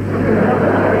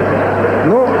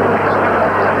 No,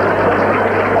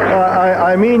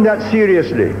 I mean that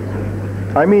seriously.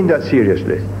 I mean that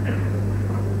seriously.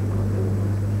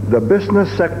 The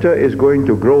business sector is going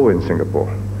to grow in Singapore.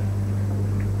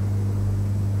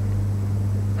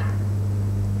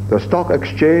 The stock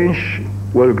exchange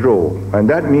will grow, and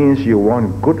that means you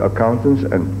want good accountants,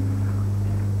 and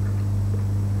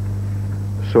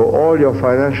so all your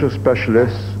financial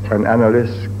specialists and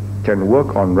analysts can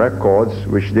work on records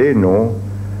which they know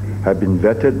have been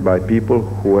vetted by people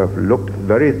who have looked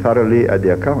very thoroughly at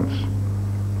the accounts.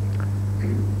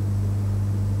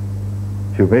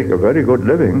 You make a very good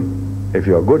living if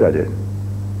you are good at it.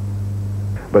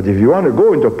 But if you want to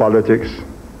go into politics,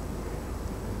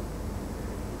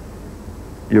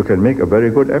 you can make a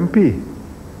very good MP.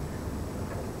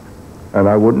 And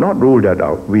I would not rule that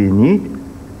out. We need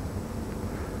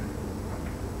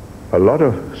a lot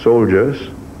of soldiers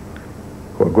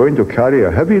who are going to carry a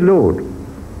heavy load,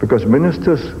 because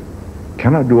ministers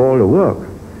cannot do all the work.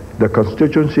 The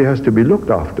constituency has to be looked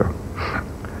after.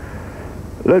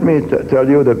 Let me tell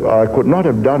you that I could not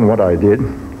have done what I did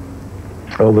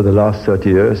over the last 30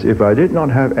 years if I did not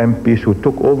have MPs who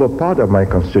took over part of my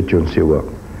constituency work.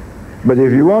 But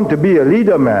if you want to be a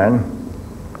leader man,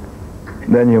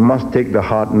 then you must take the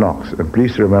hard knocks. And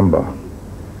please remember,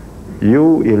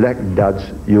 you elect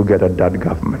duds, you get a dud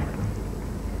government.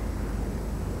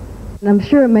 And I'm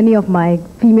sure many of my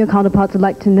female counterparts would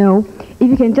like to know if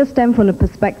you can just stand from the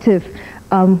perspective,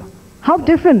 how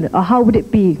different or how would it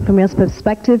be from your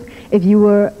perspective if you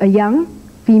were a young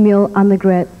female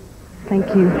undergrad? Thank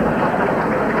you.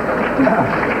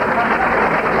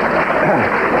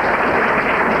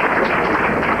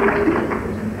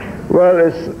 Well,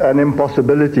 it's an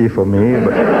impossibility for me,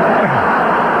 but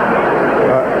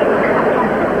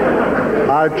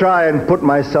I'll try and put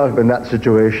myself in that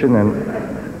situation,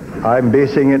 and I'm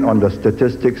basing it on the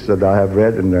statistics that I have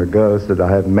read and the girls that I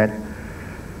have met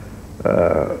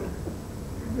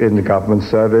in the government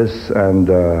service and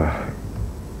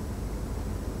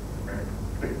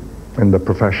in the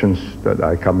professions that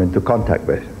I come into contact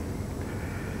with.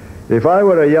 If I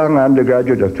were a young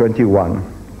undergraduate of 21,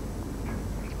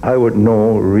 I would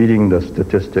know, reading the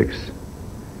statistics,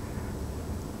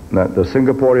 that the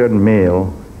Singaporean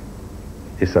male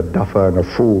is a duffer and a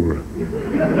fool.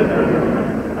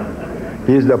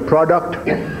 He's the product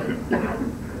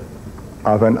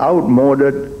of an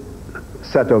outmoded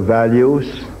set of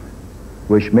values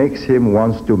which makes him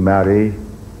want to marry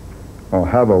or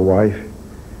have a wife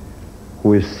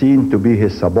who is seen to be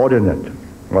his subordinate,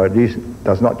 or at least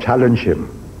does not challenge him.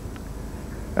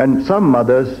 And some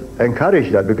mothers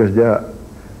encourage that because they are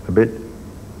a bit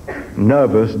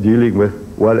nervous dealing with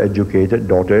well-educated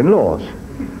daughter-in-laws.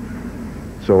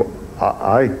 So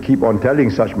I keep on telling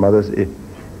such mothers, if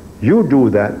you do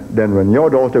that, then when your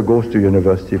daughter goes to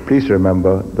university, please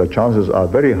remember the chances are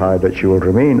very high that she will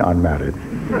remain unmarried.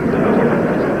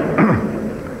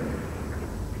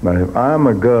 But if I am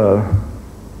a girl,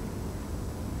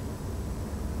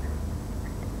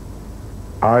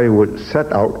 I would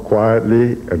set out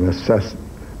quietly and assess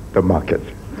the market.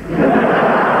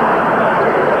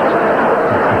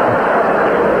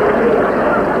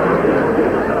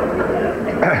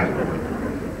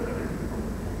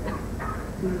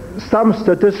 some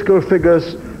statistical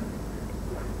figures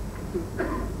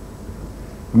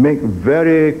make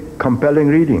very compelling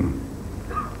reading.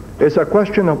 It's a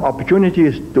question of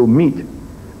opportunities to meet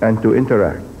and to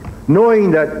interact,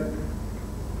 knowing that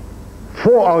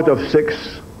 4 out of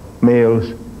 6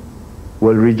 males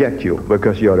will reject you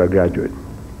because you're a graduate.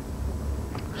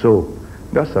 So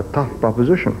that's a tough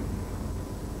proposition.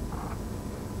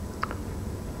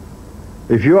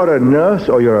 If you are a nurse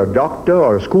or you're a doctor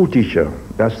or a school teacher,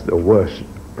 that's the worst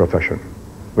profession,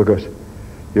 because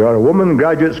you are a woman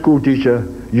graduate school teacher,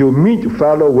 you meet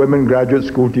fellow women graduate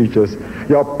school teachers,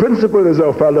 your principal is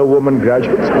a fellow woman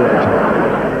graduate school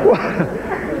teacher.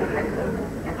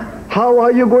 How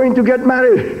are you going to get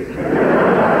married?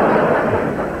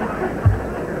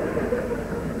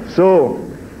 So,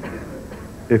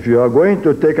 if you are going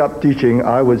to take up teaching,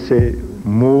 I would say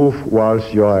move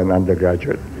whilst you are an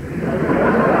undergraduate.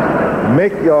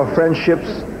 Make your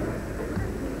friendships,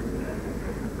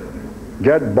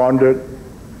 get bonded,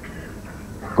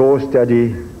 go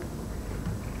steady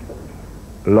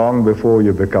long before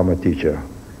you become a teacher.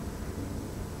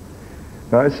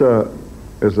 Now it's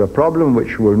a problem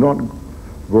which will not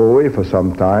go away for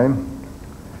some time,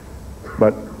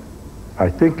 but I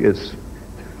think it's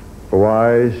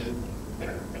wise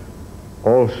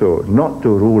also not to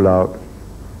rule out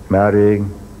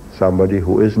marrying somebody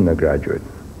who isn't a graduate.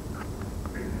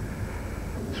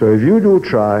 So if you do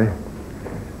try,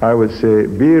 I would say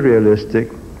be realistic.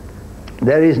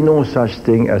 There is no such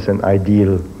thing as an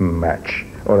ideal match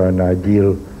or an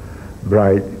ideal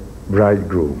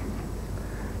bridegroom.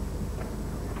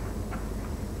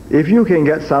 If you can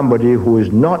get somebody who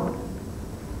is not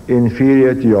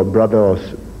inferior to your brother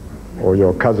or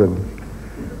your cousin,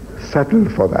 settle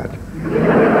for that.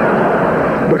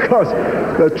 Because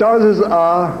the chances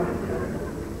are,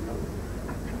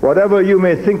 whatever you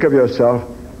may think of yourself,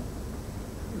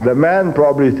 the man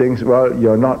probably thinks, well,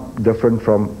 you're not different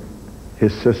from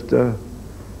his sister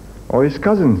or his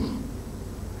cousins.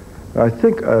 I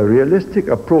think a realistic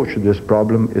approach to this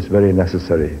problem is very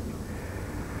necessary.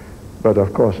 But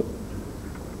of course,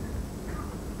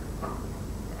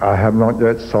 I have not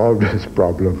yet solved this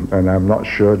problem, and I'm not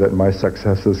sure that my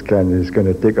successors can. It's going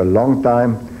to take a long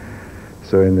time.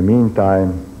 So in the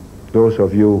meantime, those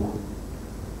of you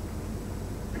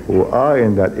who are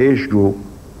in that age group,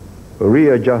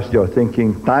 readjust your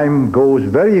thinking. Time goes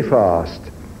very fast.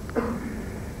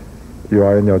 You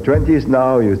are in your 20s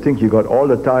now, you think you got all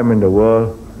the time in the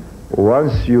world.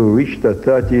 Once you reach the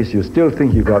 30s, you still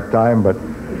think you got time, but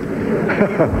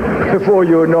before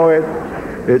you know it,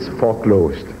 it's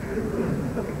foreclosed.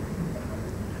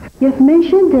 You have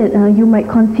mentioned that you might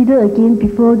consider again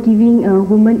before giving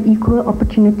women equal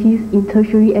opportunities in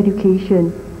tertiary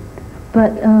education.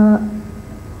 But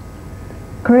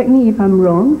correct me if I'm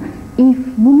wrong, if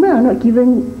women are not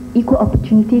given equal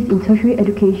opportunities in tertiary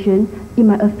education, it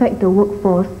might affect the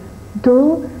workforce,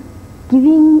 though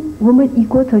giving women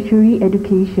equal tertiary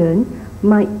education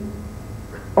might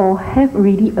or have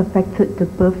already affected the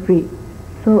birth rate.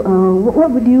 So what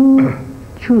would you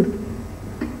choose?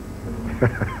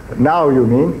 Now you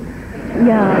mean?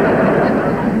 Yeah.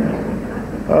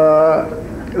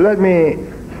 Let me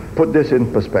put this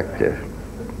in perspective.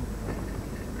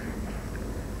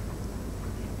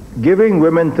 Giving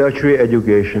women tertiary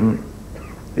education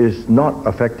is not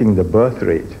affecting the birth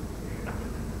rate.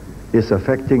 It's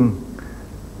affecting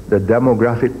the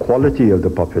demographic quality of the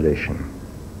population.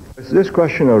 This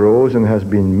question arose and has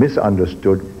been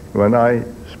misunderstood when I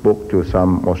spoke to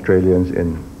some Australians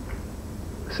in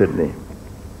Sydney.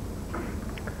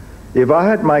 If I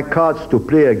had my cards to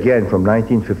play again from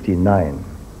 1959,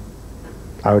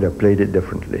 I would have played it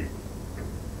differently,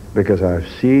 because I've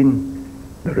seen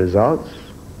the results,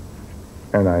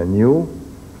 and I know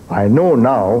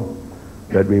now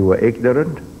that we were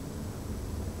ignorant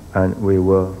and we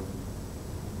were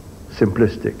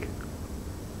simplistic.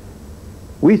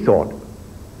 We thought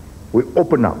we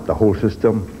open up the whole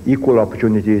system, equal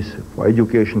opportunities for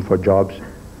education, for jobs,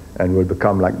 and we'll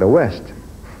become like the West.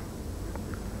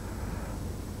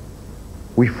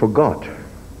 We forgot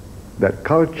that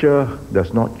culture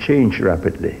does not change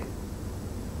rapidly.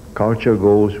 Culture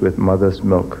goes with mother's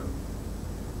milk.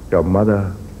 Your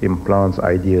mother implants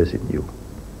ideas in you.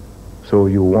 So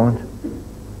you want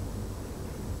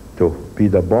to be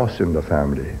the boss in the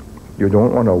family. You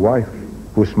don't want a wife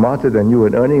who's smarter than you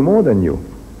and earning more than you.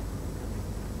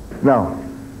 Now,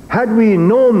 had we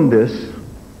known this,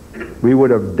 we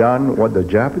would have done what the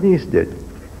Japanese did.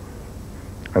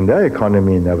 And their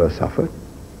economy never suffered.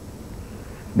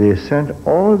 They sent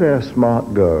all their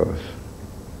smart girls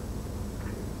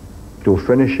to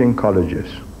finishing colleges.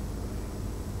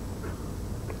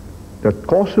 The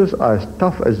courses are as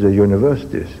tough as the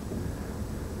universities,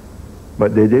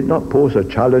 but they did not pose a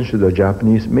challenge to the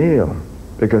Japanese male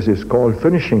because it's called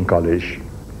finishing college.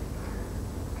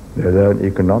 They learn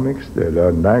economics, they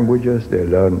learn languages, they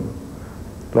learn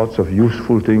lots of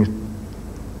useful things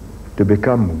to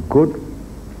become good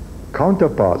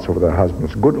counterparts of their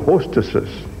husbands, good hostesses,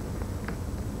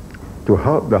 to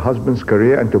help the husband's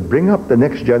career and to bring up the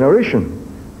next generation.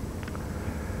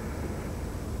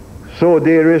 So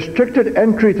they restricted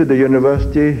entry to the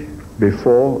university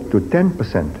before to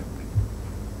 10%.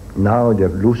 Now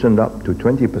they've loosened up to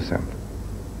 20%.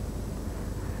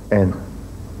 And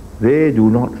they do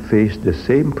not face the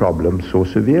same problem so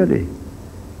severely.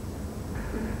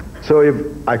 So if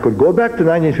I could go back to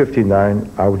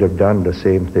 1959, I would have done the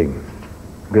same thing.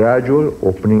 Gradual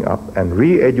opening up and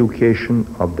re-education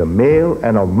of the male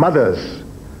and of mothers.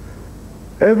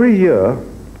 Every year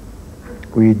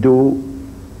we do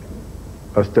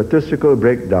a statistical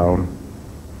breakdown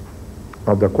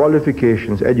of the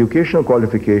qualifications, educational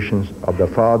qualifications of the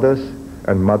fathers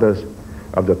and mothers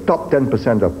of the top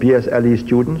 10% of PSLE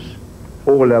students,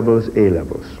 O-levels,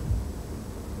 A-levels.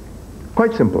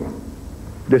 Quite simple.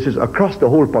 This is across the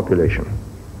whole population.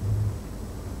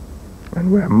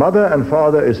 And where mother and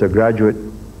father is a graduate,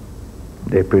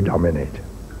 they predominate.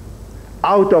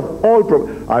 Out of all,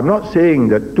 I'm not saying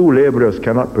that two laborers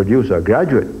cannot produce a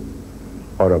graduate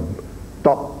or a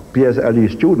top PSLE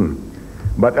student,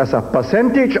 but as a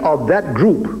percentage of that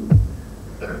group,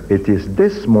 it is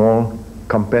this small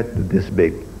compared to this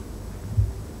big.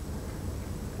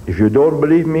 If you don't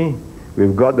believe me,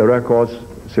 we've got the records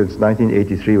since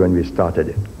 1983 when we started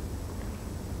it.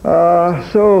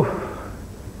 So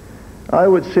I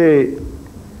would say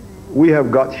we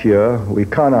have got here, we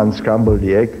can't unscramble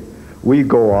the egg, we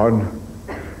go on.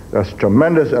 There's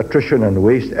tremendous attrition and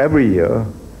waste every year.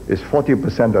 It's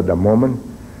 40% at the moment.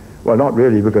 Well, not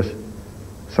really, because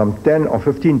some 10 or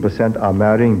 15% are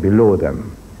marrying below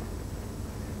them.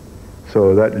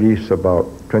 So that leaves about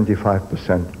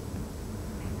 25%,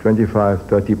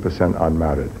 25-30%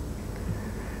 unmarried.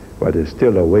 But it's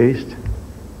still a waste.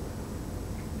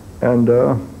 And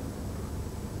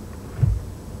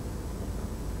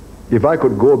if I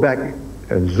could go back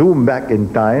and zoom back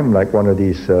in time, like one of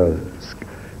these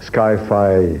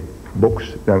sci-fi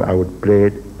books, then I would play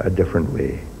it a different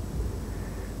way.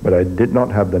 But I did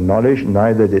not have the knowledge,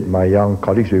 neither did my young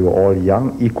colleagues. We were all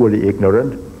young, equally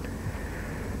ignorant.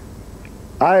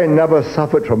 I never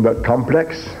suffered from that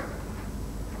complex.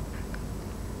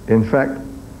 In fact,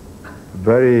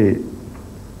 very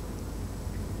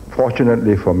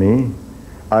fortunately for me,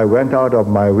 I went out of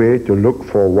my way to look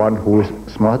for one who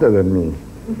is smarter than me,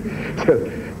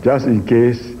 just in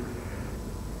case.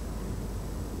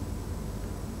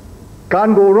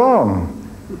 Can't go wrong.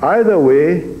 Either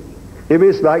way, if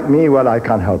it's like me, well, I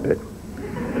can't help it.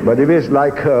 But if it's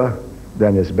like her,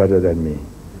 then it's better than me.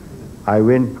 I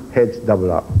win, heads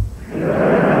double up.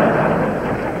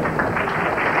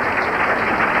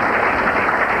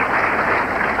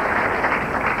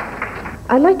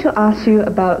 I'd like to ask you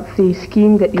about the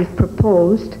scheme that you've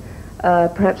proposed,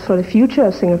 perhaps for the future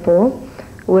of Singapore,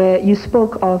 where you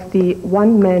spoke of the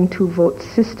one-man, two-vote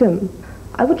system.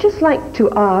 I would just like to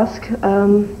ask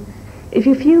if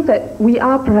you feel that we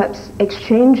are perhaps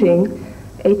exchanging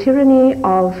a tyranny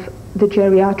of the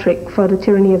geriatric for the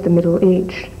tyranny of the middle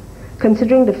age,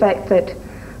 considering the fact that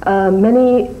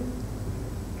many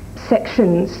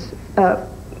sections,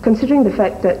 considering the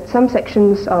fact that some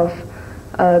sections of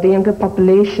the younger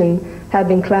population have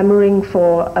been clamoring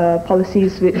for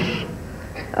policies which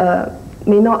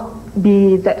may not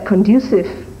be that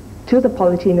conducive to the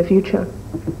polity in the future.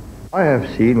 I have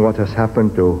seen what has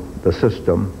happened to the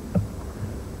system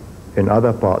in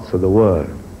other parts of the world.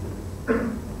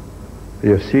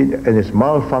 You have seen, and it's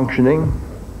malfunctioning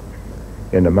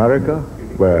in America,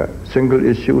 where single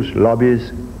issues,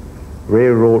 lobbies,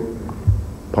 railroad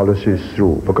policies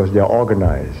through, because they are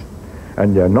organized,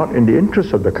 and they are not in the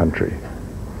interest of the country.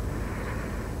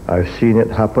 I've seen it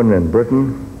happen in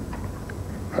Britain.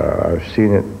 I've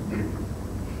seen it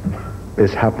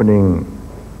is happening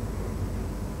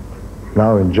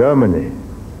now in Germany.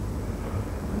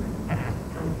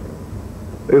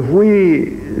 If we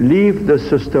leave the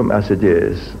system as it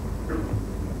is,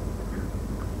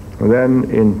 then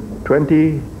in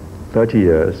 20, 30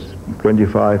 years,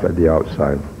 25 at the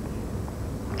outside,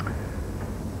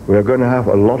 we're going to have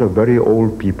a lot of very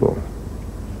old people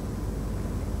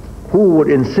who would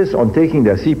insist on taking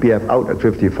their CPF out at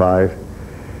 55,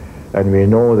 and we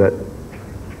know that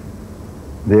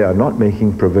they are not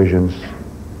making provisions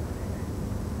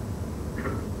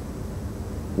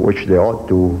which they ought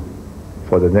to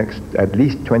for the next at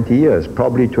least 20 years,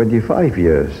 probably 25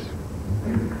 years,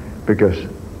 because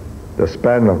the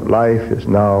span of life is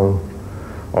now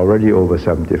already over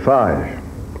 75.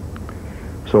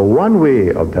 So one way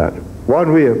of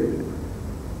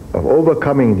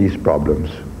overcoming these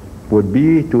problems would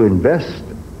be to invest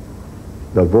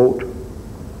the vote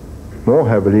more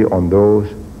heavily on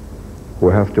those who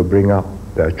have to bring up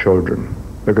their children.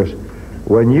 Because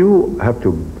when you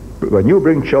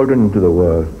bring children into the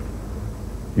world,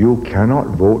 you cannot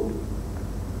vote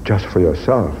just for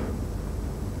yourself.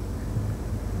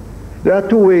 There are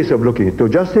two ways of looking at it. To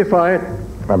justify it,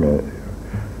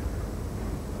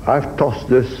 I've tossed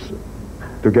this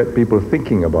to get people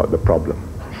thinking about the problem.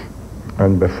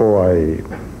 And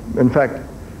in fact,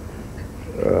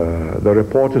 the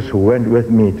reporters who went with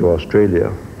me to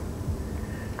Australia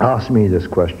asked me this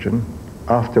question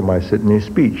after my Sydney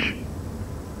speech.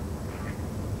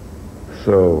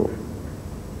 So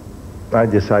I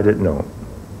decided, no,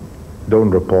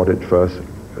 don't report it first,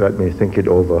 let me think it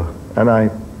over. And I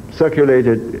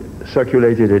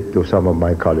circulated it to some of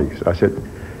my colleagues. I said,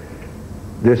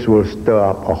 this will stir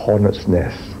up a hornet's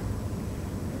nest,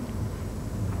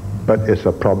 but it's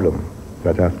a problem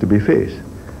that has to be faced.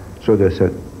 So they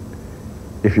said,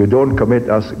 if you don't commit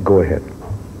us, go ahead.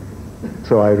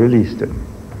 So I released it.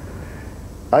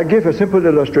 I give a simple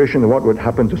illustration of what would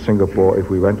happen to Singapore if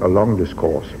we went along this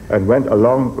course and went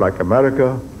along like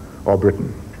America or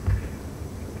Britain.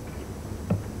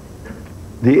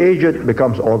 The aged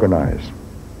becomes organized.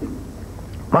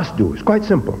 Must do. It's quite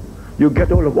simple. You get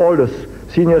hold of all the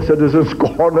senior citizens'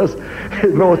 corners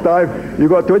in no time. You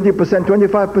got 20%,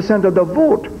 25% of the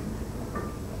vote.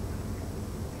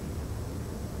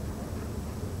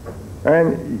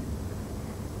 And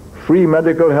free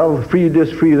medical health, free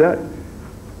this, free that.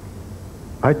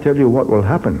 I tell you what will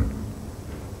happen.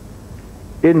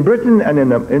 In Britain and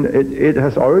it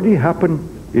has already happened.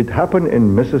 It happened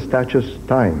in Mrs. Thatcher's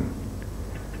time.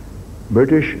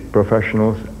 British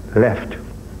professionals left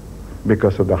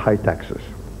because of the high taxes.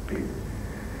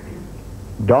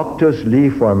 Doctors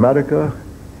leave for America.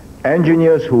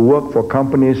 Engineers who work for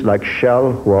companies like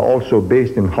Shell, who are also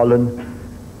based in Holland,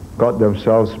 got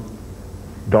themselves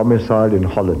domiciled in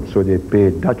Holland, so they pay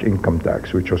Dutch income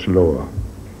tax, which was lower.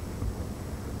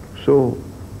 So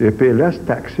they pay less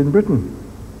tax in Britain.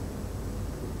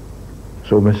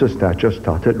 So Mrs. Thatcher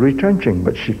started retrenching,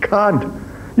 but she can't.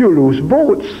 You lose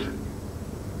votes.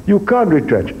 You can't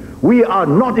retrench. We are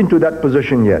not into that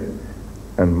position yet.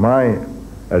 And my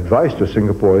advice to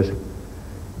Singapore is,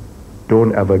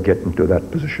 don't ever get into that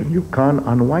position. You can't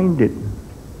unwind it.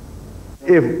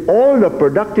 If all the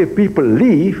productive people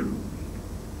leave,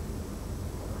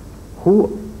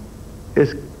 who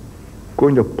is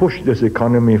going to push this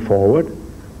economy forward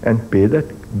and pay the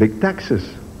big taxes?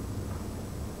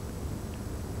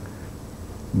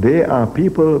 They are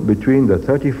people between the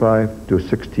 35 to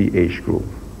 60 age group.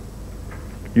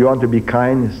 You want to be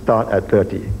kind, start at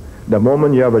 30. The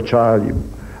moment you have a child,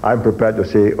 I'm prepared to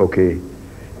say, okay,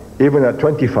 even at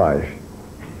 25,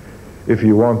 if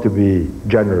you want to be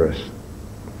generous.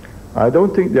 I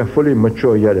don't think they're fully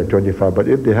mature yet at 25, but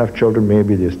if they have children,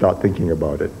 maybe they start thinking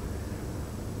about it.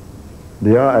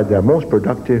 They are at their most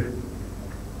productive.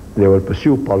 They will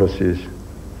pursue policies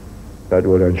that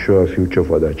will ensure a future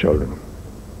for their children.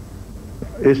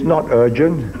 It's not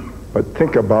urgent, but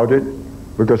think about it,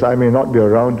 because I may not be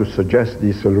around to suggest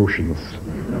these solutions.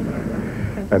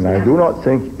 And I do not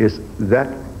think it's that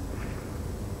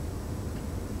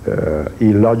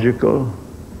illogical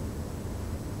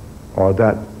or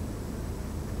that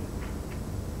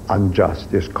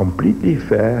unjust. It's completely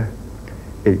fair.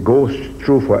 It goes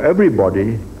through for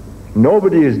everybody.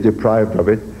 Nobody is deprived of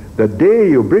it. The day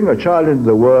you bring a child into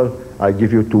the world, I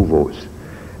give you 2 votes.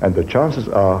 And the chances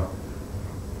are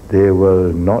they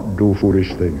will not do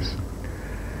foolish things.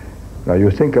 Now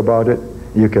you think about it,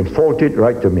 you can fault it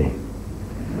right to me.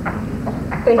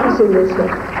 Thank you, Sir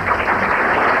Minister.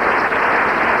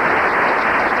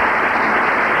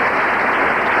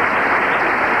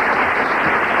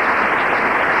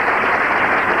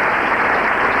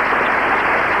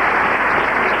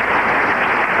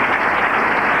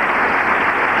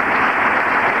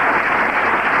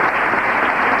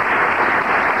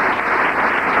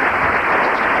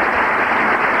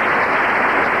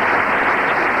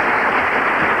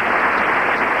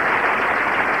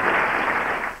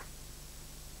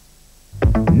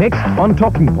 Next on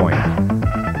Talking Point.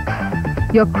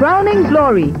 Your crowning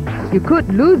glory. You could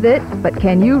lose it, but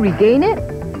can you regain it?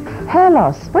 Hair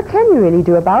loss. What can you really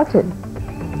do about it?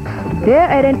 They're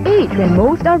at an age when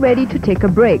most are ready to take a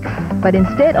break. But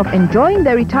instead of enjoying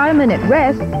their retirement at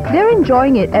rest, they're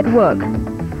enjoying it at work.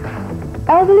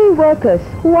 Elderly workers,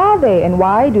 who are they and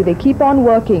why do they keep on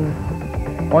working?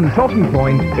 On Talking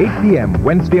Point, 8 p.m.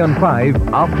 Wednesday on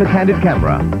 5 after Candid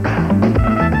Camera.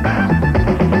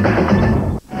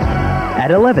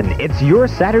 At 11, it's your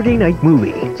Saturday night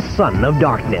movie, Son of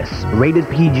Darkness, rated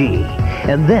PG.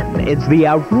 And then it's the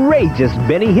outrageous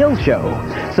Benny Hill Show.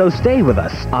 So stay with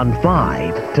us on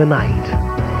 5 tonight.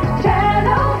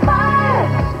 Channel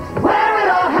 5, where it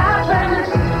all happens.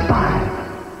 5.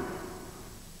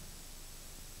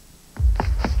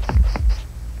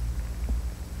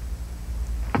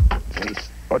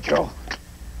 8,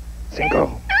 8,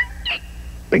 5,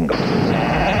 bingo.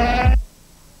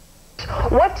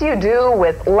 What do you do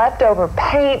with leftover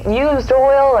paint, used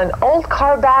oil, and old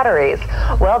car batteries?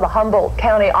 Well, the Humboldt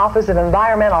County Office of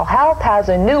Environmental Health has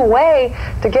a new way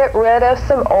to get rid of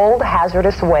some old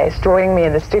hazardous waste. Joining me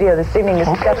in the studio this evening to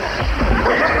discuss...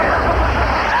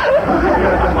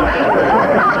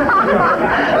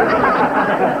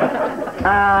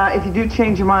 If you do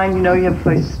change your mind, you know you have a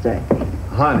place to stay.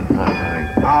 Honey.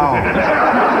 Oh.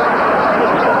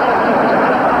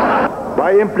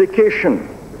 By implication,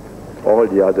 all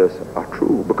the others are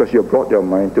true because you brought your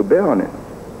mind to bear on it.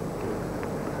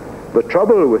 The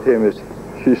trouble with him is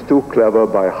he's too clever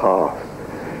by half.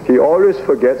 He always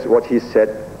forgets what he said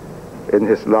in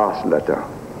his last letter.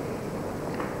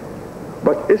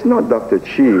 But it's not Dr.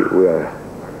 Chi we're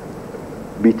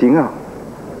beating up.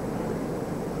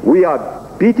 We are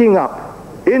beating up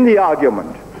in the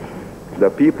argument the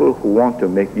people who want to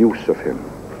make use of him.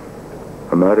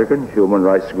 American human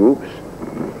rights groups,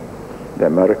 the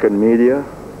American media,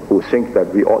 who think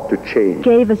that we ought to change.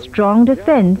 Gave a strong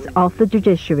defense of the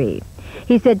judiciary.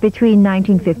 He said between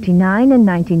 1959 and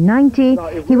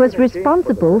 1990, he was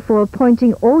responsible for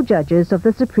appointing all judges of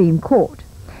the Supreme Court.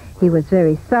 He was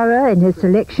very thorough in his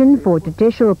selection for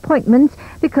judicial appointments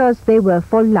because they were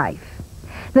for life.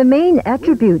 The main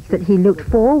attributes that he looked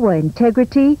for were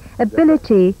integrity,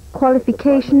 ability,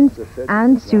 qualifications,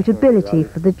 and suitability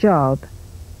for the job.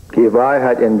 If I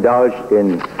had indulged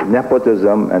in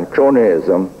nepotism and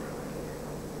cronyism,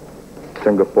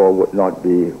 Singapore would not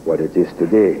be what it is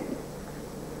today.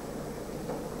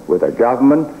 With a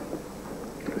government,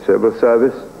 a civil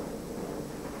service,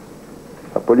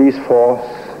 a police force,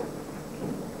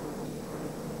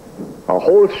 a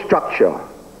whole structure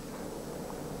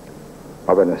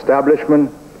of an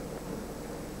establishment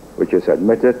which is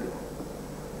admitted,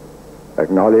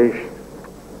 acknowledged,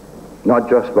 not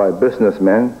just by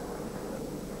businessmen,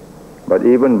 but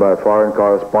even by foreign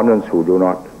correspondents who do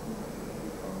not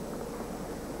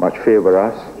much favor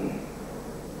us,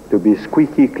 to be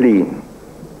squeaky clean.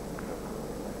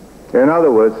 In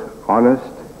other words,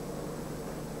 honest,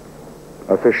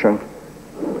 efficient,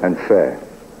 and fair,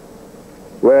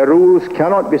 where rules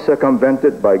cannot be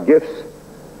circumvented by gifts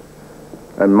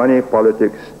and money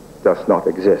politics does not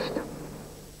exist.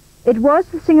 It was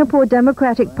the Singapore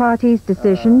Democratic Party's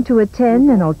decision to attend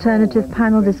an alternative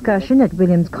panel discussion at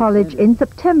Williams College in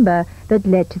September that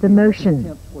led to the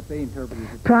motion.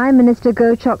 Prime Minister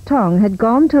Goh Chok Tong had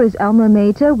gone to his alma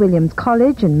mater, Williams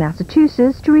College in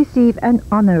Massachusetts, to receive an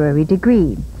honorary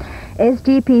degree.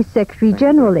 SDP Secretary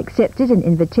General accepted an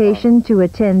invitation to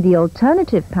attend the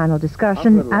alternative panel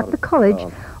discussion at the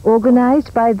college,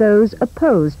 organized by those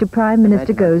opposed to Prime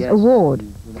Minister Goh's award.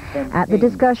 At the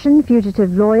discussion,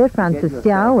 fugitive lawyer Francis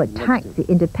Xiao attacked the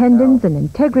independence and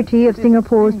integrity of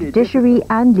Singapore's judiciary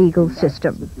and legal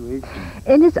system.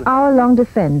 In his hour-long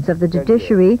defense of the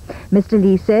judiciary, Mr.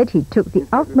 Lee said he took the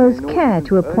utmost care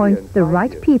to appoint the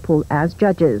right people as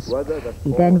judges.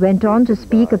 He then went on to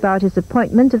speak about his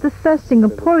appointment of the first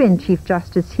Singaporean Chief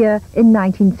Justice here in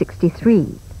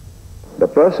 1963. The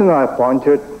person I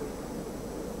appointed,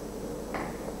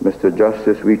 Mr.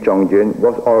 Justice Wee Chong Jin,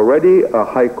 was already a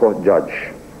High Court judge,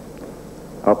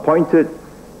 appointed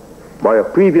by a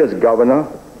previous governor,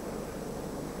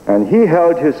 and he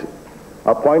held his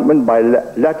appointment by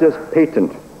letters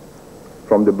patent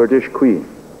from the British Queen.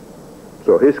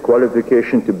 So his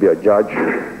qualification to be a judge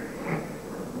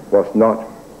was not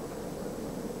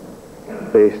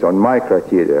based on my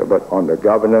criteria, but on the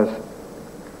governor's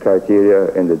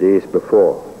criteria in the days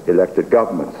before elected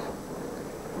governments.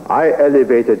 I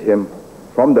elevated him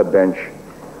from the bench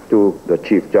to the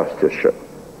Chief Justiceship.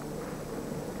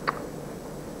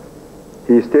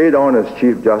 He stayed on as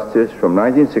Chief Justice from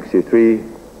 1963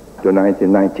 to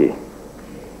 1990.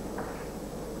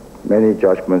 Many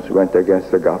judgments went against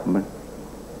the government.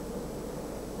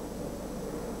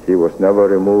 He was never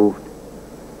removed.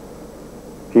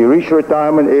 He reached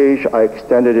retirement age. I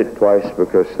extended it twice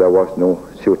because there was no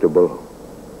suitable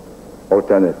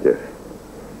alternative.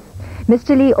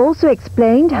 Mr. Lee also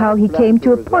explained how he came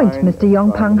to appoint Mr.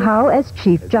 Yong Pang Hao as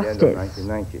Chief Justice.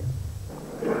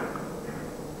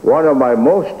 One of my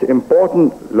most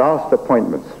important last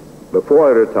appointments before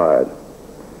I retired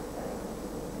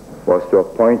was to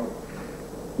appoint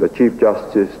the Chief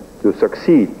Justice to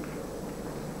succeed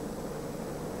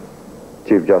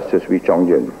Chief Justice Wee Chong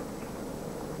Jin.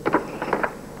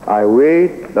 I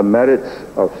weighed the merits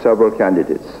of several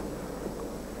candidates.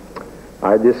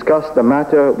 I discussed the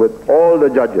matter with all the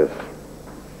judges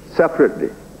separately.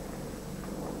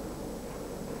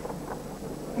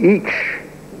 Each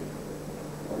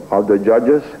of the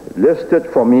judges listed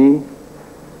for me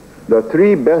the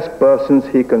 3 best persons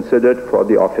he considered for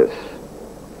the office.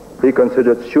 He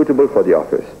considered suitable for the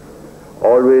office,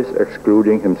 always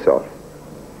excluding himself.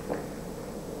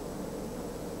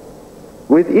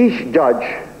 With each judge,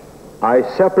 I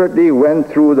separately went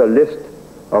through the list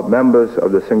of members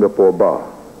of the Singapore Bar.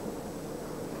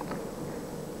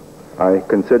 I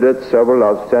considered several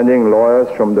outstanding lawyers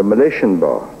from the Malaysian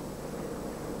Bar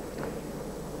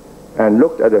and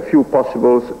looked at a few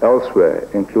possibles elsewhere,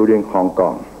 including Hong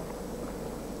Kong.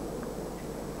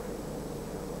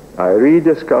 I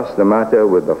rediscussed the matter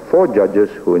with the 4 judges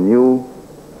who knew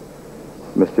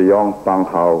Mr. Yong Pang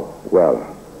Hao well.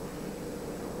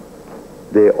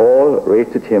 They all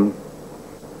rated him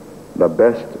the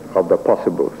best of the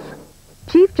possibles.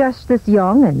 Chief Justice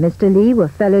Yong and Mr. Lee were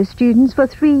fellow students for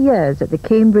 3 years at the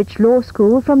Cambridge Law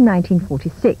School from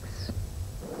 1946.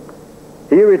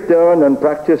 He returned and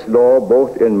practiced law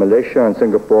both in Malaysia and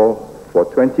Singapore for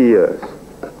 20 years.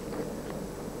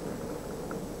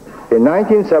 In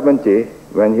 1970,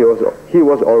 when he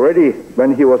was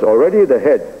already the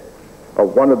head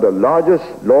of one of the largest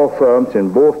law firms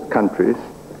in both countries,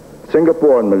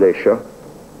 Singapore and Malaysia,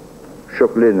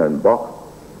 Shuklin and Bok,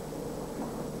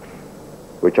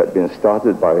 which had been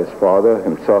started by his father,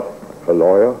 himself a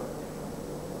lawyer,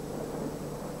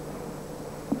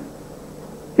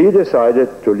 he decided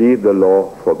to leave the law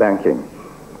for banking.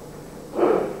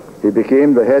 He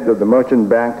became the head of the merchant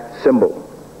bank Symbol,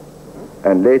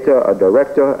 and later a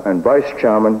director and vice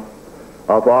chairman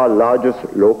of our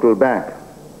largest local bank,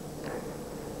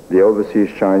 the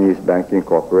Overseas Chinese Banking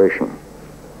Corporation.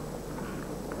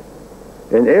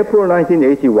 In April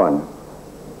 1981,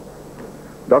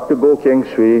 Dr. Goh Keng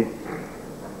Swee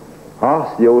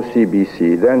asked the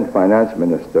OCBC, then finance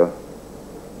minister,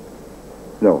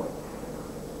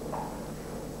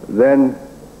 then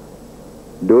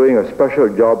doing a special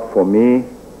job for me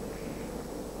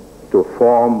to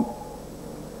form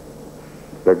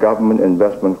the Government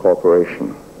Investment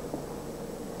Corporation.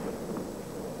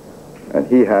 And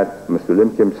he had Mr.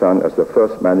 Lim Kim San as the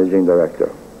first managing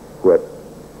director.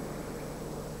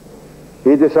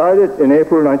 He decided in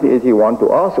April 1981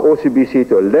 to ask OCBC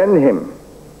to lend him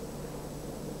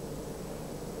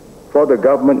for the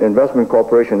Government Investment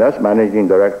Corporation as managing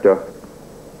director,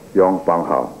 Yong Pang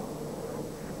Hao.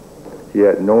 He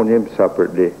had known him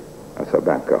separately as a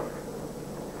banker.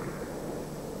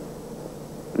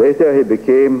 Later he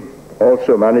became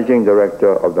also managing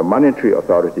director of the Monetary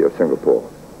Authority of Singapore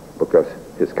because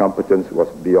his competence was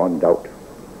beyond doubt.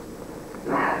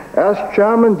 As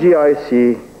chairman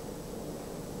GIC,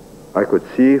 I could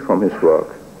see from his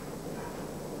work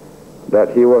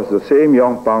that he was the same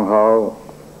Yong Pang Hao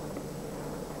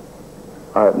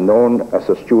I had known as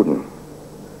a student.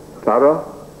 Thorough,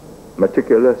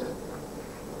 meticulous,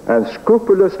 and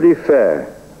scrupulously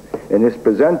fair in his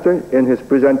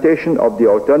presentation of the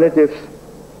alternatives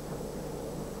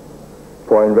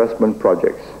for investment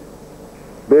projects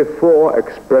before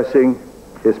expressing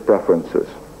his preferences.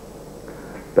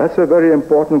 That's a very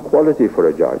important quality for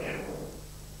a judge.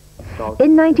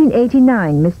 In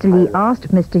 1989, Mr. Lee asked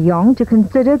Mr. Yong to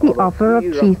consider the offer of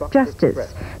Chief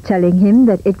Justice, telling him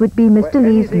that it would be Mr.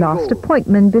 Lee's last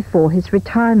appointment before his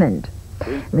retirement.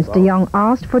 Mr. Yong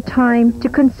asked for time to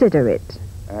consider it.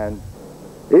 And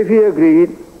if he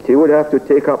agreed, he would have to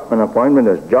take up an appointment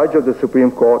as judge of the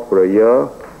Supreme Court for a year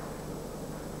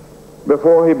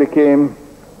before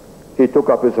he took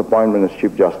up his appointment as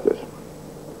Chief Justice.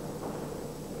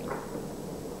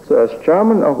 So as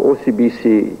chairman of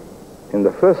OCBC, in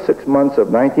the first 6 months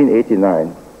of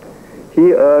 1989,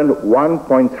 he earned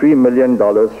 $1.3 million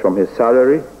from his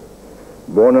salary,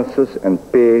 bonuses, and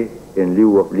pay in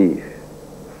lieu of leave.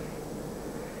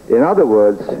 In other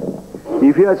words,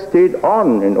 if he had stayed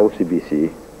on in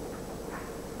OCBC,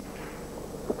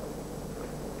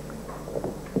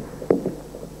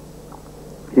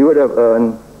 he would have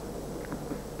earned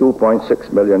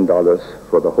 $2.6 million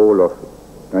for the whole of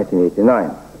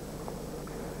 1989.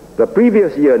 The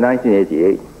previous year,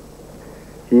 1988,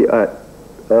 he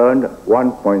earned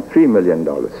 $1.3 million.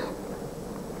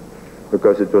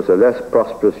 because it was a less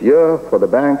prosperous year for the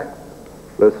bank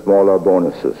with smaller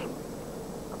bonuses.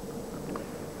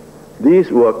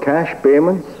 These were cash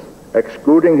payments,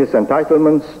 excluding his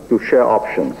entitlements to share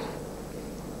options.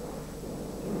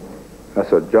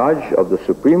 As a judge of the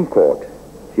Supreme Court,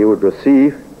 he would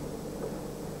receive,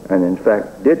 and in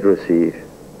fact did receive,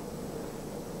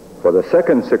 for the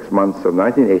second 6 months of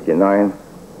 1989,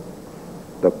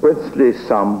 the princely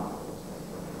sum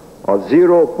of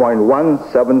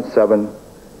 $0.177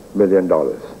 million.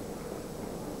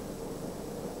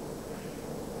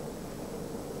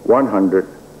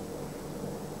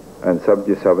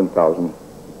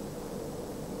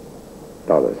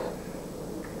 $177,000.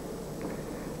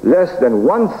 Less than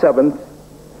 1/7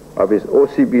 of his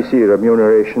OCBC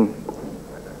remuneration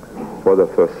for the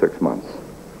first 6 months.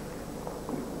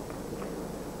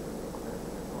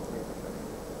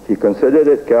 He considered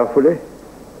it carefully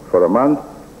for a month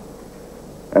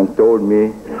and told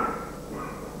me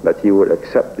that he would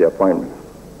accept the appointment.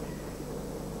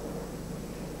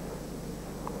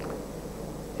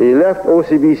 He left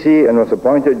OCBC and was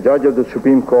appointed Judge of the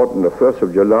Supreme Court on the 1st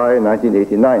of July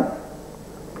 1989.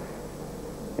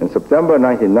 In September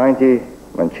 1990,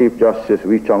 when Chief Justice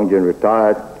Wee Chong Jin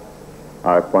retired,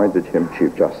 I appointed him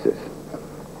Chief Justice.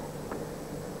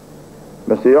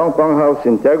 Mr. Yong Pang Hao's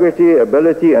integrity,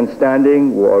 ability, and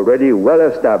standing were already well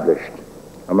established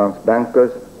amongst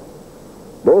bankers,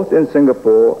 both in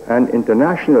Singapore and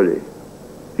internationally.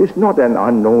 He's not an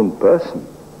unknown person,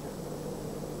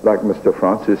 like Mr.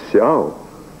 Francis Xiao.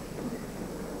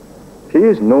 He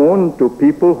is known to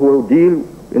people who deal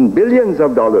in billions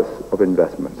of dollars of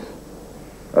investments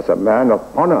as a man of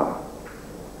honor.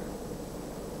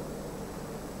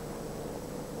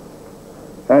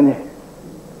 And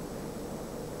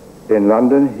in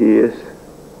London, he is,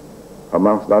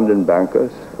 amongst London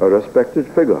bankers, a respected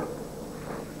figure.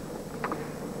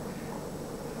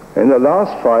 In the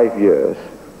last 5 years,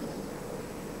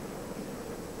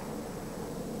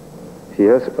 he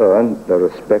has earned the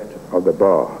respect of the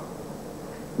bar,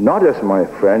 not as my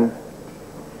friend,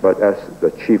 but as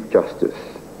the Chief Justice.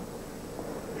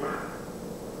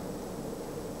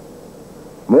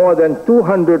 More than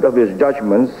 200 of his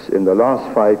judgments in the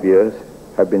last 5 years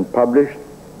have been published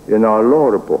in our law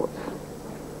reports.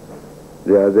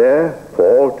 They are there for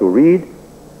all to read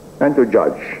and to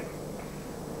judge.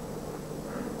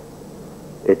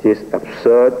 It is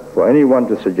absurd for anyone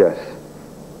to suggest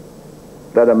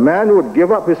that a man would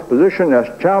give up his position as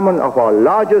chairman of our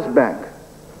largest bank,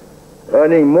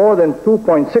 earning more than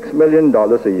 $2.6 million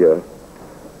a year,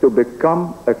 to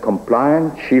become a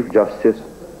compliant Chief Justice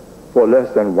for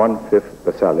less than 1/5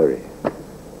 the salary.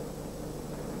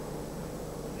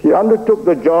 He undertook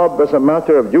the job as a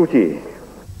matter of duty.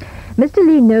 Mr.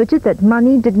 Lee noted that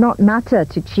money did not matter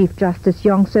to Chief Justice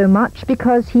Yong so much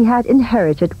because he had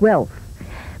inherited wealth.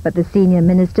 But the senior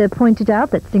minister pointed out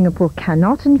that Singapore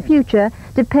cannot in future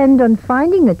depend on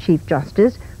finding a Chief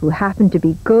Justice who happened to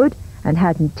be good and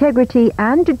had integrity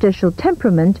and judicial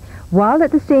temperament while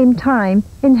at the same time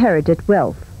inherited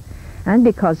wealth. And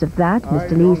because of that,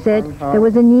 Mr. Lee said there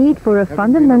was a need for a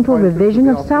fundamental revision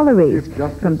of salaries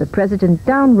from the President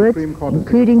downwards,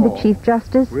 including the Chief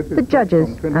Justice, the judges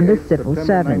and the civil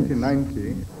servants.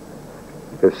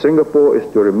 If Singapore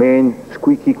is to remain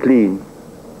squeaky clean,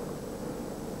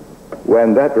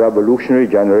 when that revolutionary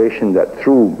generation that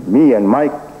threw me and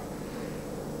my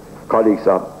colleagues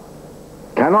up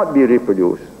cannot be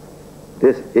reproduced,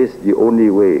 this is the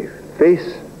only way.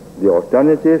 Face the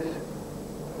alternatives,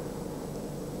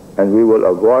 and we will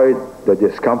avoid the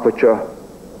discomfiture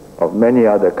of many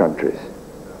other countries.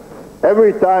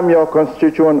 Every time your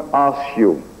constituent asks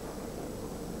you,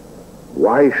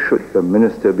 why should the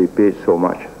minister be paid so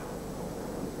much?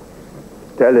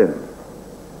 Tell him,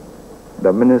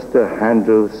 the minister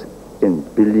handles in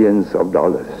billions of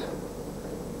dollars.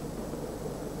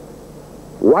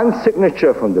 One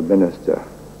signature from the minister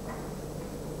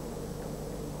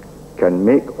can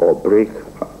make or break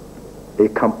a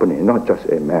company, not just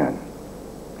a man.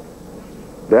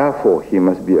 Therefore, he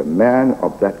must be a man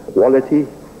of that quality,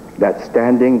 that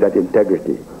standing, that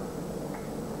integrity.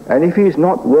 And if he is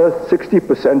not worth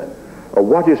 60% of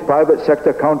what his private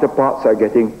sector counterparts are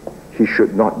getting, he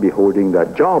should not be holding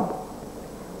that job.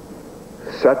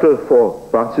 Settle for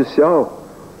Francis Xiao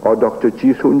or Dr.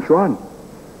 Chi Soon Chuan.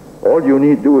 All you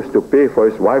need do is to pay for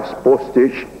his wife's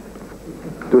postage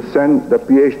to send the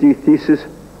PhD thesis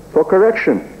for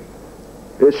correction.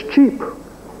 It's cheap.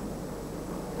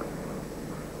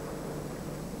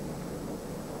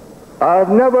 I've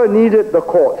never needed the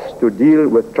courts to deal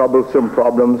with troublesome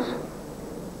problems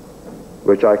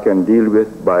which I can deal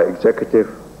with by executive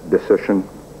decision.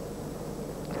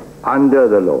 under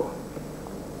the law,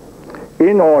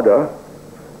 in order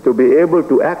to be able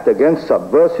to act against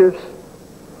subversives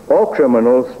or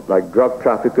criminals like drug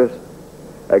traffickers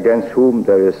against whom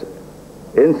there is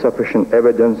insufficient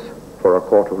evidence for a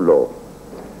court of law,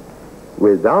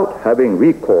 without having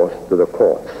recourse to the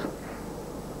courts.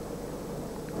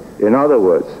 In other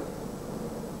words,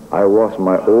 I was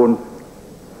my own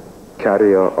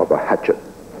carrier of a hatchet.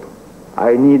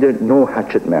 I needed no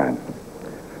hatchet man.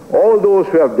 All those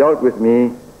who have dealt with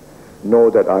me know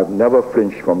that I've never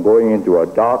flinched from going into a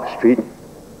dark street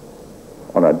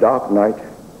on a dark night,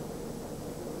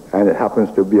 and it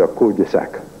happens to be a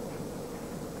cul-de-sac.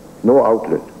 No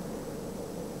outlet.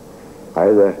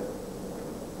 Either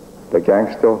the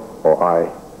gangster or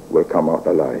I will come out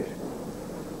alive.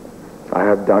 I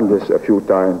have done this a few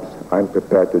times. I'm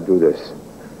prepared to do this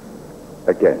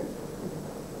again.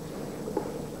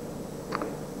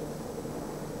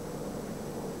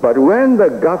 But when the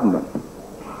government,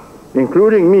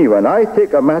 including me, when I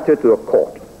take a matter to a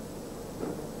court,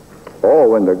 or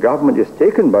when the government is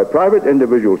taken by private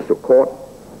individuals to court,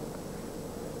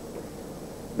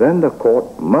 then the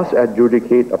court must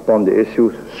adjudicate upon the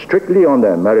issues strictly on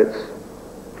their merits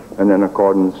and in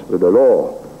accordance with the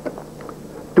law.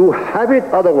 To have it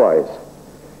otherwise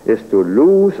is to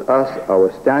lose us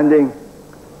our standing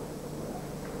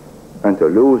and to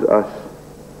lose us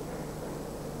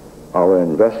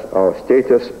our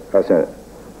status as an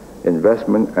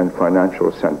investment and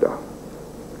financial center.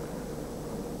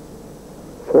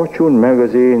 Fortune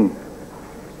magazine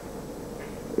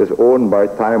is owned by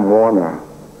Time Warner.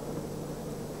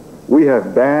 We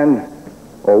have banned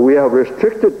or we have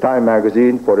restricted Time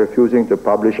magazine for refusing to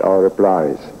publish our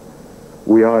replies.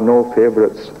 We are no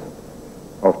favorites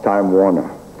of Time Warner.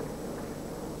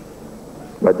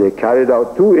 But they carried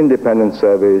out 2 independent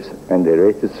surveys and they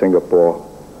rated Singapore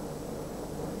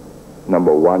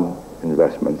 #1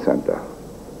 investment center.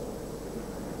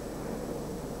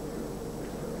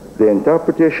 The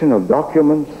interpretation of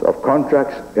documents, of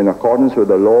contracts in accordance with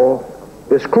the law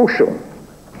is crucial.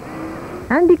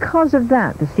 And because of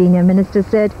that, the senior minister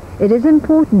said, it is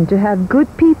important to have good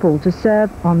people to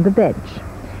serve on the bench.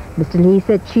 Mr. Lee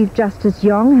said Chief Justice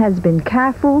Yong has been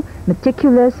careful,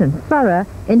 meticulous and thorough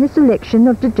in his selection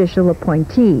of judicial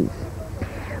appointees.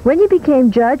 When he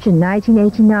became judge in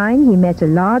 1989, he met a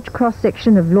large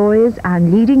cross-section of lawyers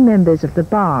and leading members of the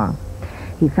bar.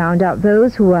 He found out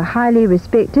those who were highly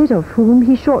respected, of whom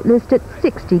he shortlisted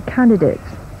 60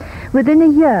 candidates. Within a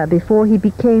year before he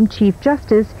became Chief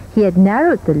Justice, he had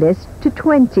narrowed the list to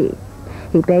 20.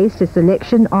 He based his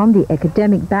selection on the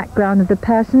academic background of the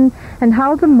person and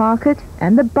how the market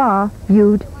and the bar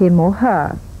viewed him or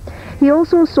her. He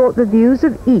also sought the views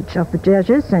of each of the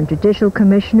judges and judicial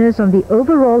commissioners on the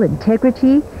overall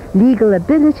integrity, legal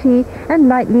ability, and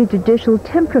likely judicial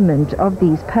temperament of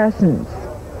these persons.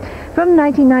 From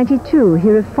 1992,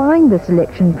 he refined the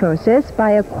selection process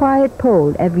by a quiet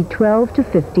poll every 12 to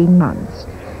 15 months.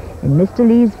 In Mr.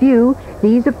 Lee's view,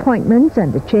 these appointments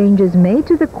and the changes made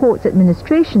to the court's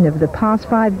administration over the past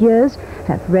 5 years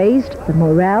have raised the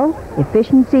morale,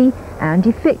 efficiency, and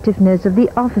effectiveness of the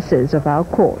officers of our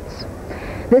courts.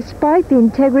 Despite the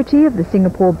integrity of the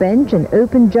Singapore bench and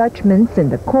open judgments in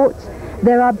the courts,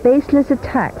 there are baseless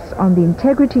attacks on the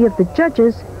integrity of the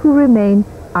judges who remain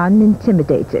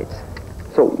unintimidated.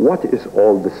 So what is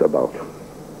all this about?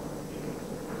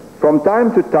 From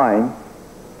time to time,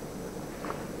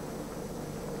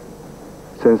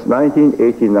 since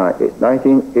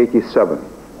 1987,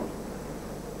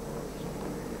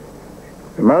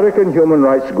 American human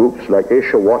rights groups like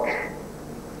Asia Watch,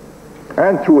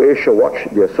 and through Asia Watch,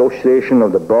 the Association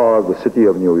of the Bar of the City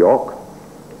of New York,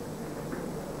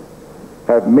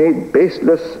 have made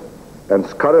baseless and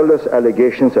scurrilous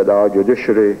allegations that our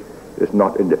judiciary is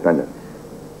not independent.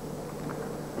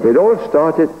 It all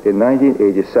started in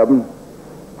 1987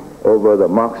 over the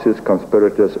Marxist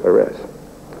conspirators' arrest,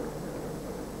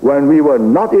 when we were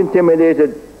not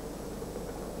intimidated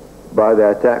by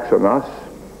the attacks on us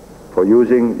for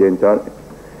using the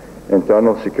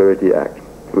Internal Security Act.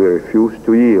 We refused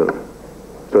to yield,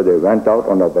 so they went out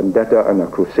on a vendetta and a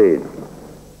crusade.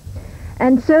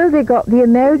 And so they got the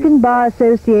American Bar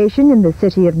Association in the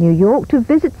city of New York to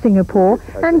visit Singapore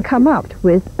and come out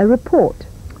with a report.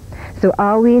 So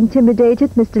are we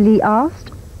intimidated, Mr. Lee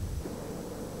asked?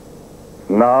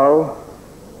 Now,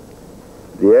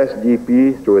 the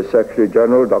SDP, through its Secretary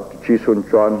General, Dr. Chee Soon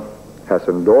Chuan, has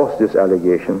endorsed this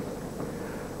allegation,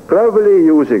 cleverly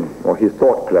using, or he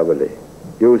thought cleverly,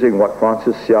 using what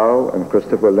Francis Xiao and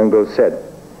Christopher Lingle said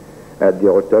at the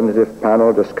alternative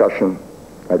panel discussion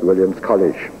at Williams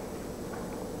College.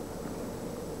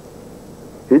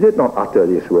 He did not utter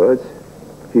these words.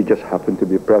 He just happened to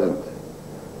be present.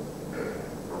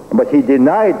 But he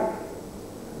denied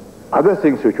other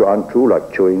things which were untrue,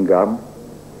 like chewing gum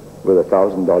with a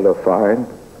 $1,000 fine,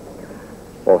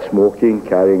 or smoking,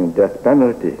 carrying death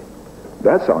penalty.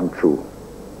 That's untrue.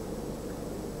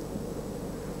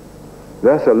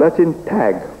 There's a Latin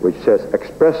tag which says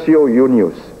expressio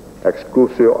unius,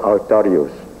 exclusio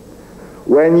altarius.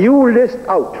 When you list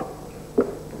out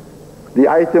the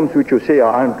items which you say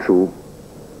are untrue,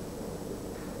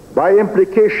 by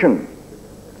implication,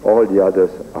 all the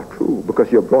others are true,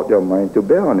 because you brought your mind to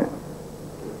bear on it.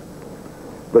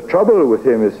 The trouble with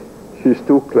him is he's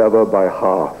too clever by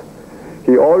half.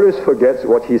 He always forgets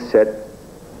what he said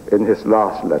in his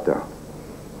last letter.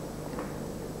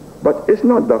 But it's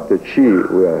not Dr. Chi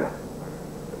we're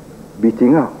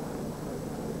beating up.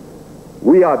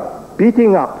 We are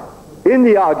beating up, in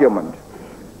the argument,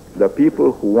 the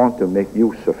people who want to make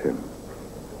use of him.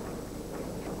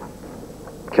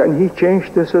 Can he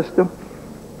change the system?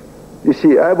 Is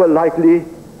he ever likely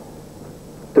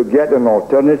to get an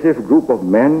alternative group of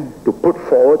men to put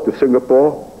forward to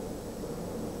Singapore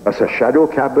as a shadow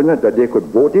cabinet that they could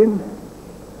vote in?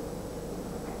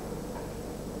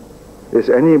 Is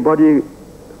anybody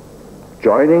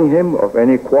joining him of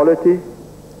any quality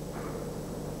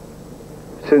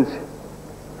since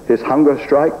his hunger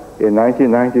strike in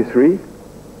 1993?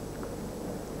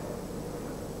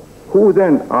 Who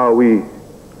then are we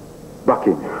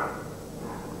bucking?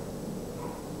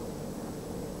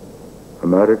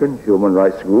 American human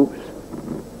rights groups,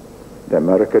 the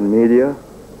American media,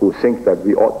 who think that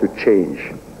we ought to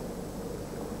change.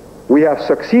 We have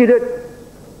succeeded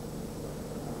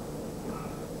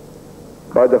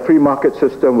by the free market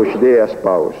system which they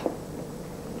espouse.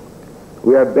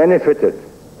 We have benefited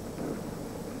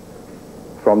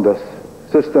from the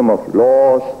system of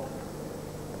laws,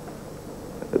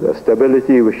 the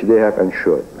stability which they have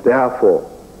ensured. Therefore,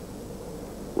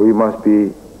 we must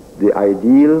be the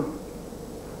ideal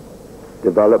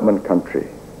development country.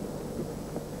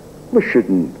 We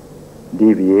shouldn't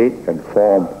deviate and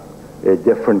form a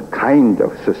different kind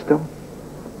of system.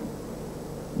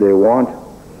 They want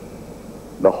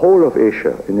the whole of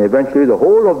Asia and eventually the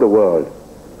whole of the world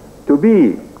to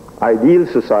be ideal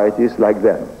societies like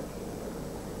them.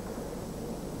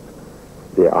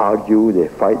 They argue, they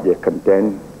fight, they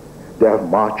contend. They have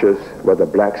marches where the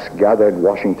blacks gather in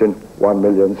Washington, 1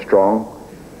 million strong,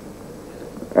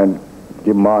 and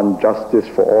demand justice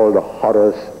for all the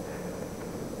horrors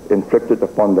inflicted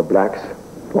upon the blacks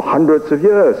for hundreds of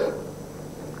years.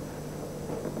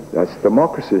 That's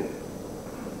democracy.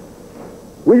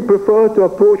 We prefer to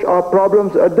approach our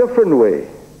problems a different way.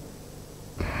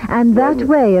 And that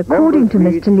way, according to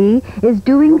Mr. Lee, is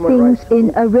doing things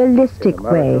in a realistic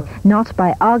way, not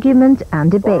by argument and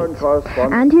debate.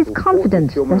 And he's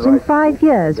confident that in 5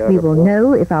 years we will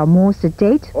know if our more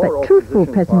sedate but truthful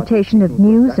presentation of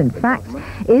news and facts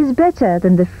is better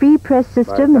than the free press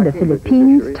system in the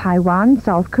Philippines, Taiwan,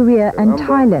 South Korea and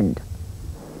Thailand.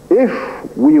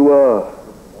 If we were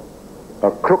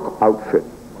a crook outfit,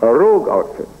 a rogue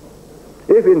outfit,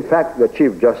 if in fact the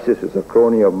Chief Justice is a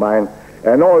crony of mine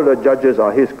and all the judges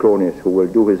are his cronies who will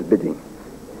do his bidding,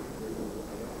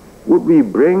 would we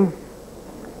bring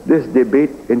this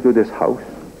debate into this house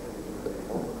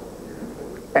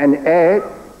and air it?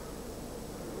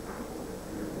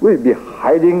 We'd be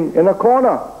hiding in a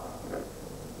corner.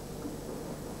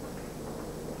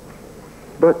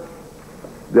 But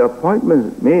the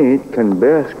appointments made can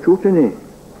bear scrutiny.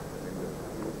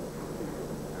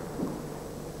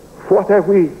 What have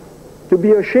we to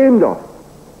be ashamed of?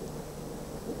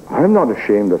 I'm not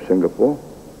ashamed of Singapore.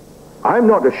 I'm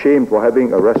not ashamed for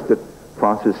having arrested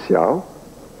Francis Xiao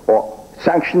or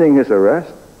sanctioning his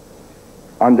arrest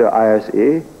under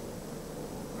ISA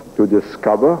to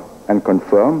discover and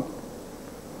confirm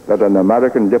that an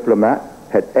American diplomat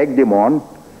had egged him on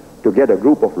to get a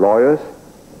group of lawyers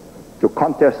to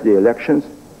contest the elections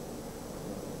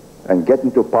and get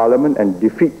into Parliament and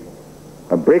defeat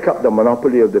and break up the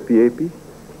monopoly of the PAP.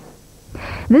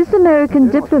 This American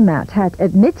diplomat had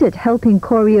admitted helping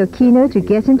Cory Aquino to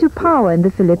get into power in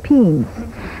the Philippines.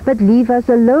 But leave us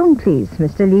alone, please,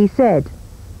 Mr. Lee said.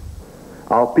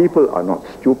 Our people are not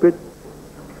stupid.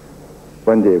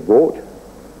 When they vote,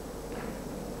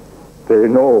 they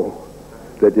know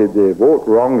that if they vote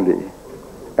wrongly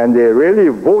and they really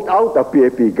vote out the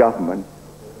PAP government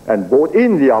and vote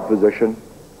in the opposition,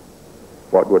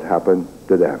 what would happen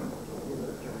to them?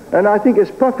 And I think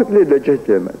it's perfectly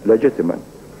legitimate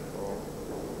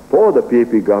for the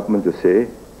PAP government to say,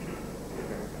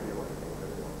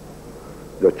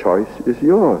 the choice is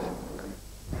yours.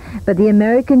 But the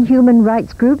American human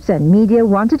rights groups and media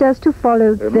wanted us to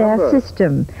follow their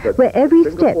system, where every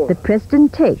step the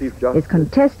president takes is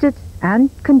contested and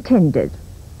contended.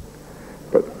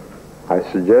 But I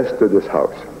suggest to this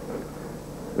House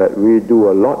that we do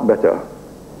a lot better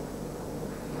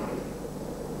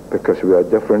because we are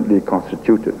differently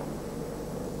constituted.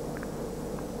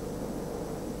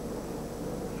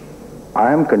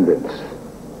 I am convinced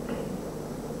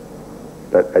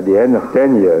that at the end of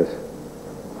 10 years,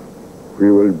 we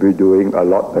will be doing a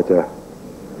lot better,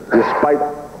 despite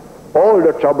all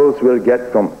the troubles we'll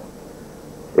get from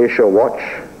Asia Watch,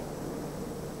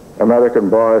 American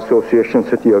Bar Association,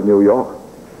 City of New York,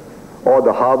 or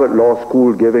the Harvard Law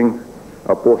School giving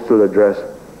a postal address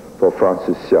for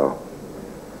Francis Hsiao.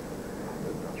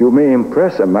 You may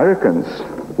impress Americans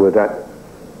with that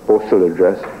postal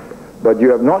address, but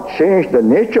you have not changed the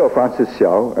nature of Francis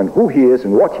Hsiao and who he is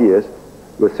and what he is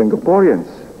with Singaporeans.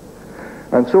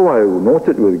 And so I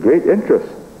noted with great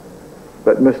interest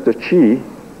that Mr. Chi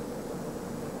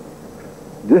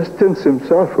distanced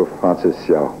himself from Francis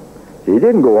Hsiao. He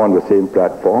didn't go on the same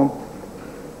platform.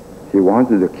 He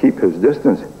wanted to keep his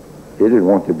distance. He didn't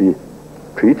want to be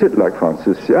treated like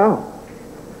Francis Hsiao.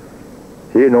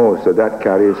 He knows that that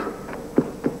carries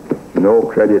no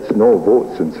credits, no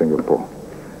votes in Singapore.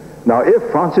 Now,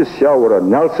 if Francis Hsiao were a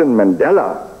Nelson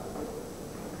Mandela,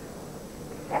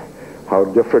 how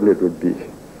different it would be.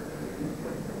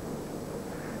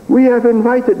 We have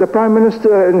invited the Prime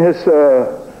Minister in his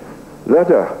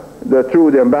letter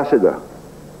through the ambassador.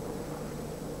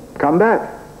 Come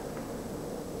back.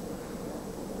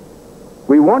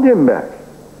 We want him back.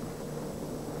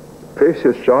 Face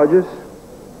his charges,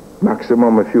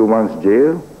 maximum a few months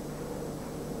jail,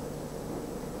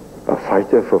 a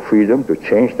fighter for freedom to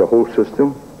change the whole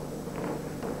system,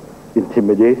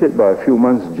 intimidated by a few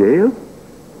months jail,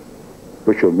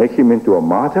 which will make him into a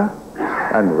martyr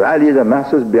and rally the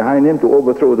masses behind him to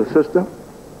overthrow the system.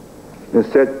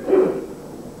 Instead,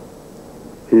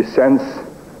 he sends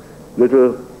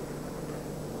little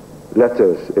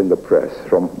letters in the press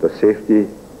from the safety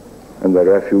and the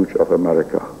refuge of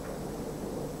America.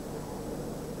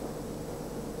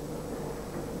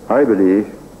 I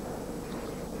believe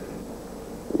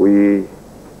we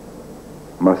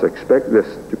must expect this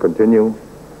to continue,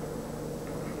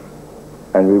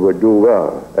 and we would do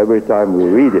well every time we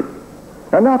read it.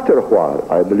 And after a while,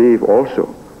 I believe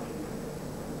also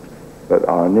that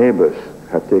our neighbors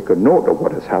have taken note of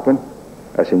what has happened,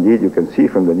 as indeed you can see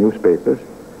from the newspapers,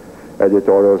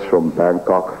 editorials from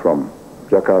Bangkok, from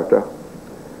Jakarta,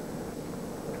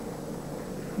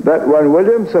 that when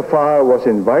William Safire was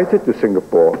invited to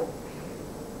Singapore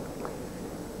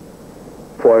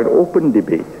for an open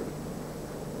debate,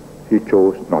 he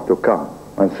chose not to come,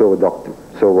 and so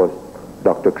was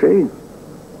Dr. Crane.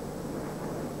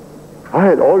 I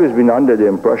had always been under the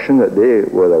impression that they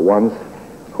were the ones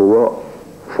who were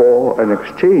for an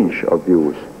exchange of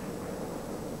views.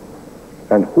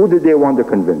 And who did they want to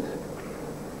convince?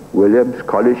 Williams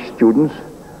College students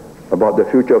about the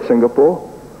future of Singapore,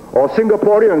 or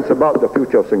Singaporeans about the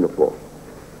future of Singapore?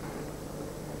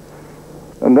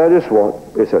 And that is what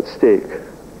is at stake.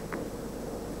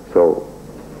 So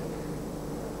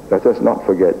let us not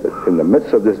forget that in the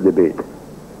midst of this debate,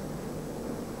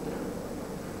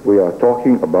 we are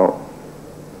talking about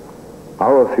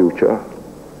our future.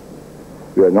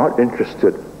 We are not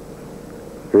interested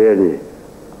really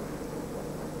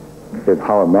in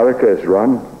how America is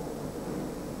run,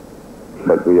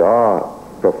 but we are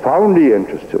profoundly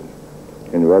interested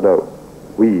in whether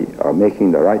we are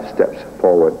making the right steps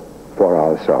forward for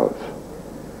ourselves.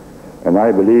 And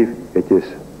I believe it is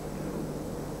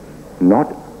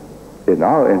not in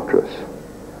our interest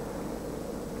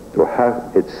to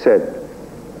have it said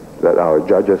that our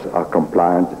judges are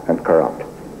compliant and corrupt.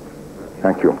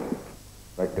 Thank you.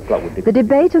 The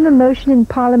debate on the motion in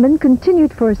Parliament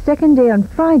continued for a second day on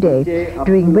Friday,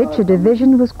 during which a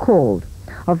division was called.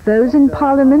 Of those in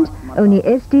Parliament, only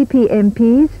SDP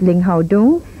MPs Ling Hao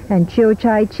Dong and Chiu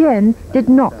Chai Chien did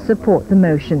not support the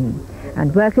motion,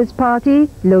 and Workers' Party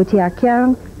Low Tia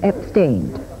Kiang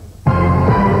abstained.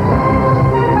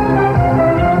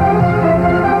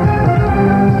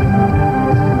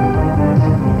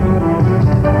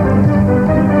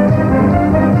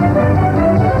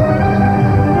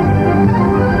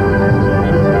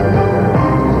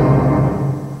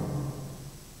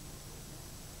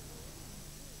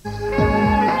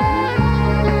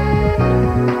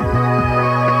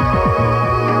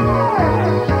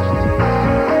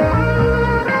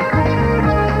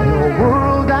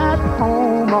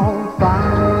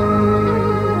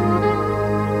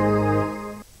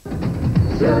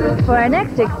 For our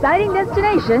next exciting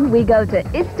destination, we go to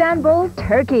Istanbul,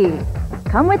 Turkey.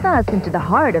 Come with us into the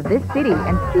heart of this city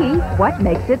and see what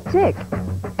makes it tick.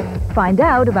 Find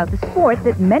out about the sport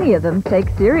that many of them take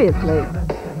seriously.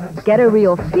 Get a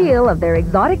real feel of their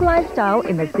exotic lifestyle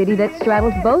in the city that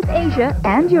straddles both Asia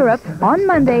and Europe on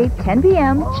Monday, 10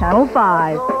 p.m., Channel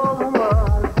 5.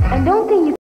 I don't think you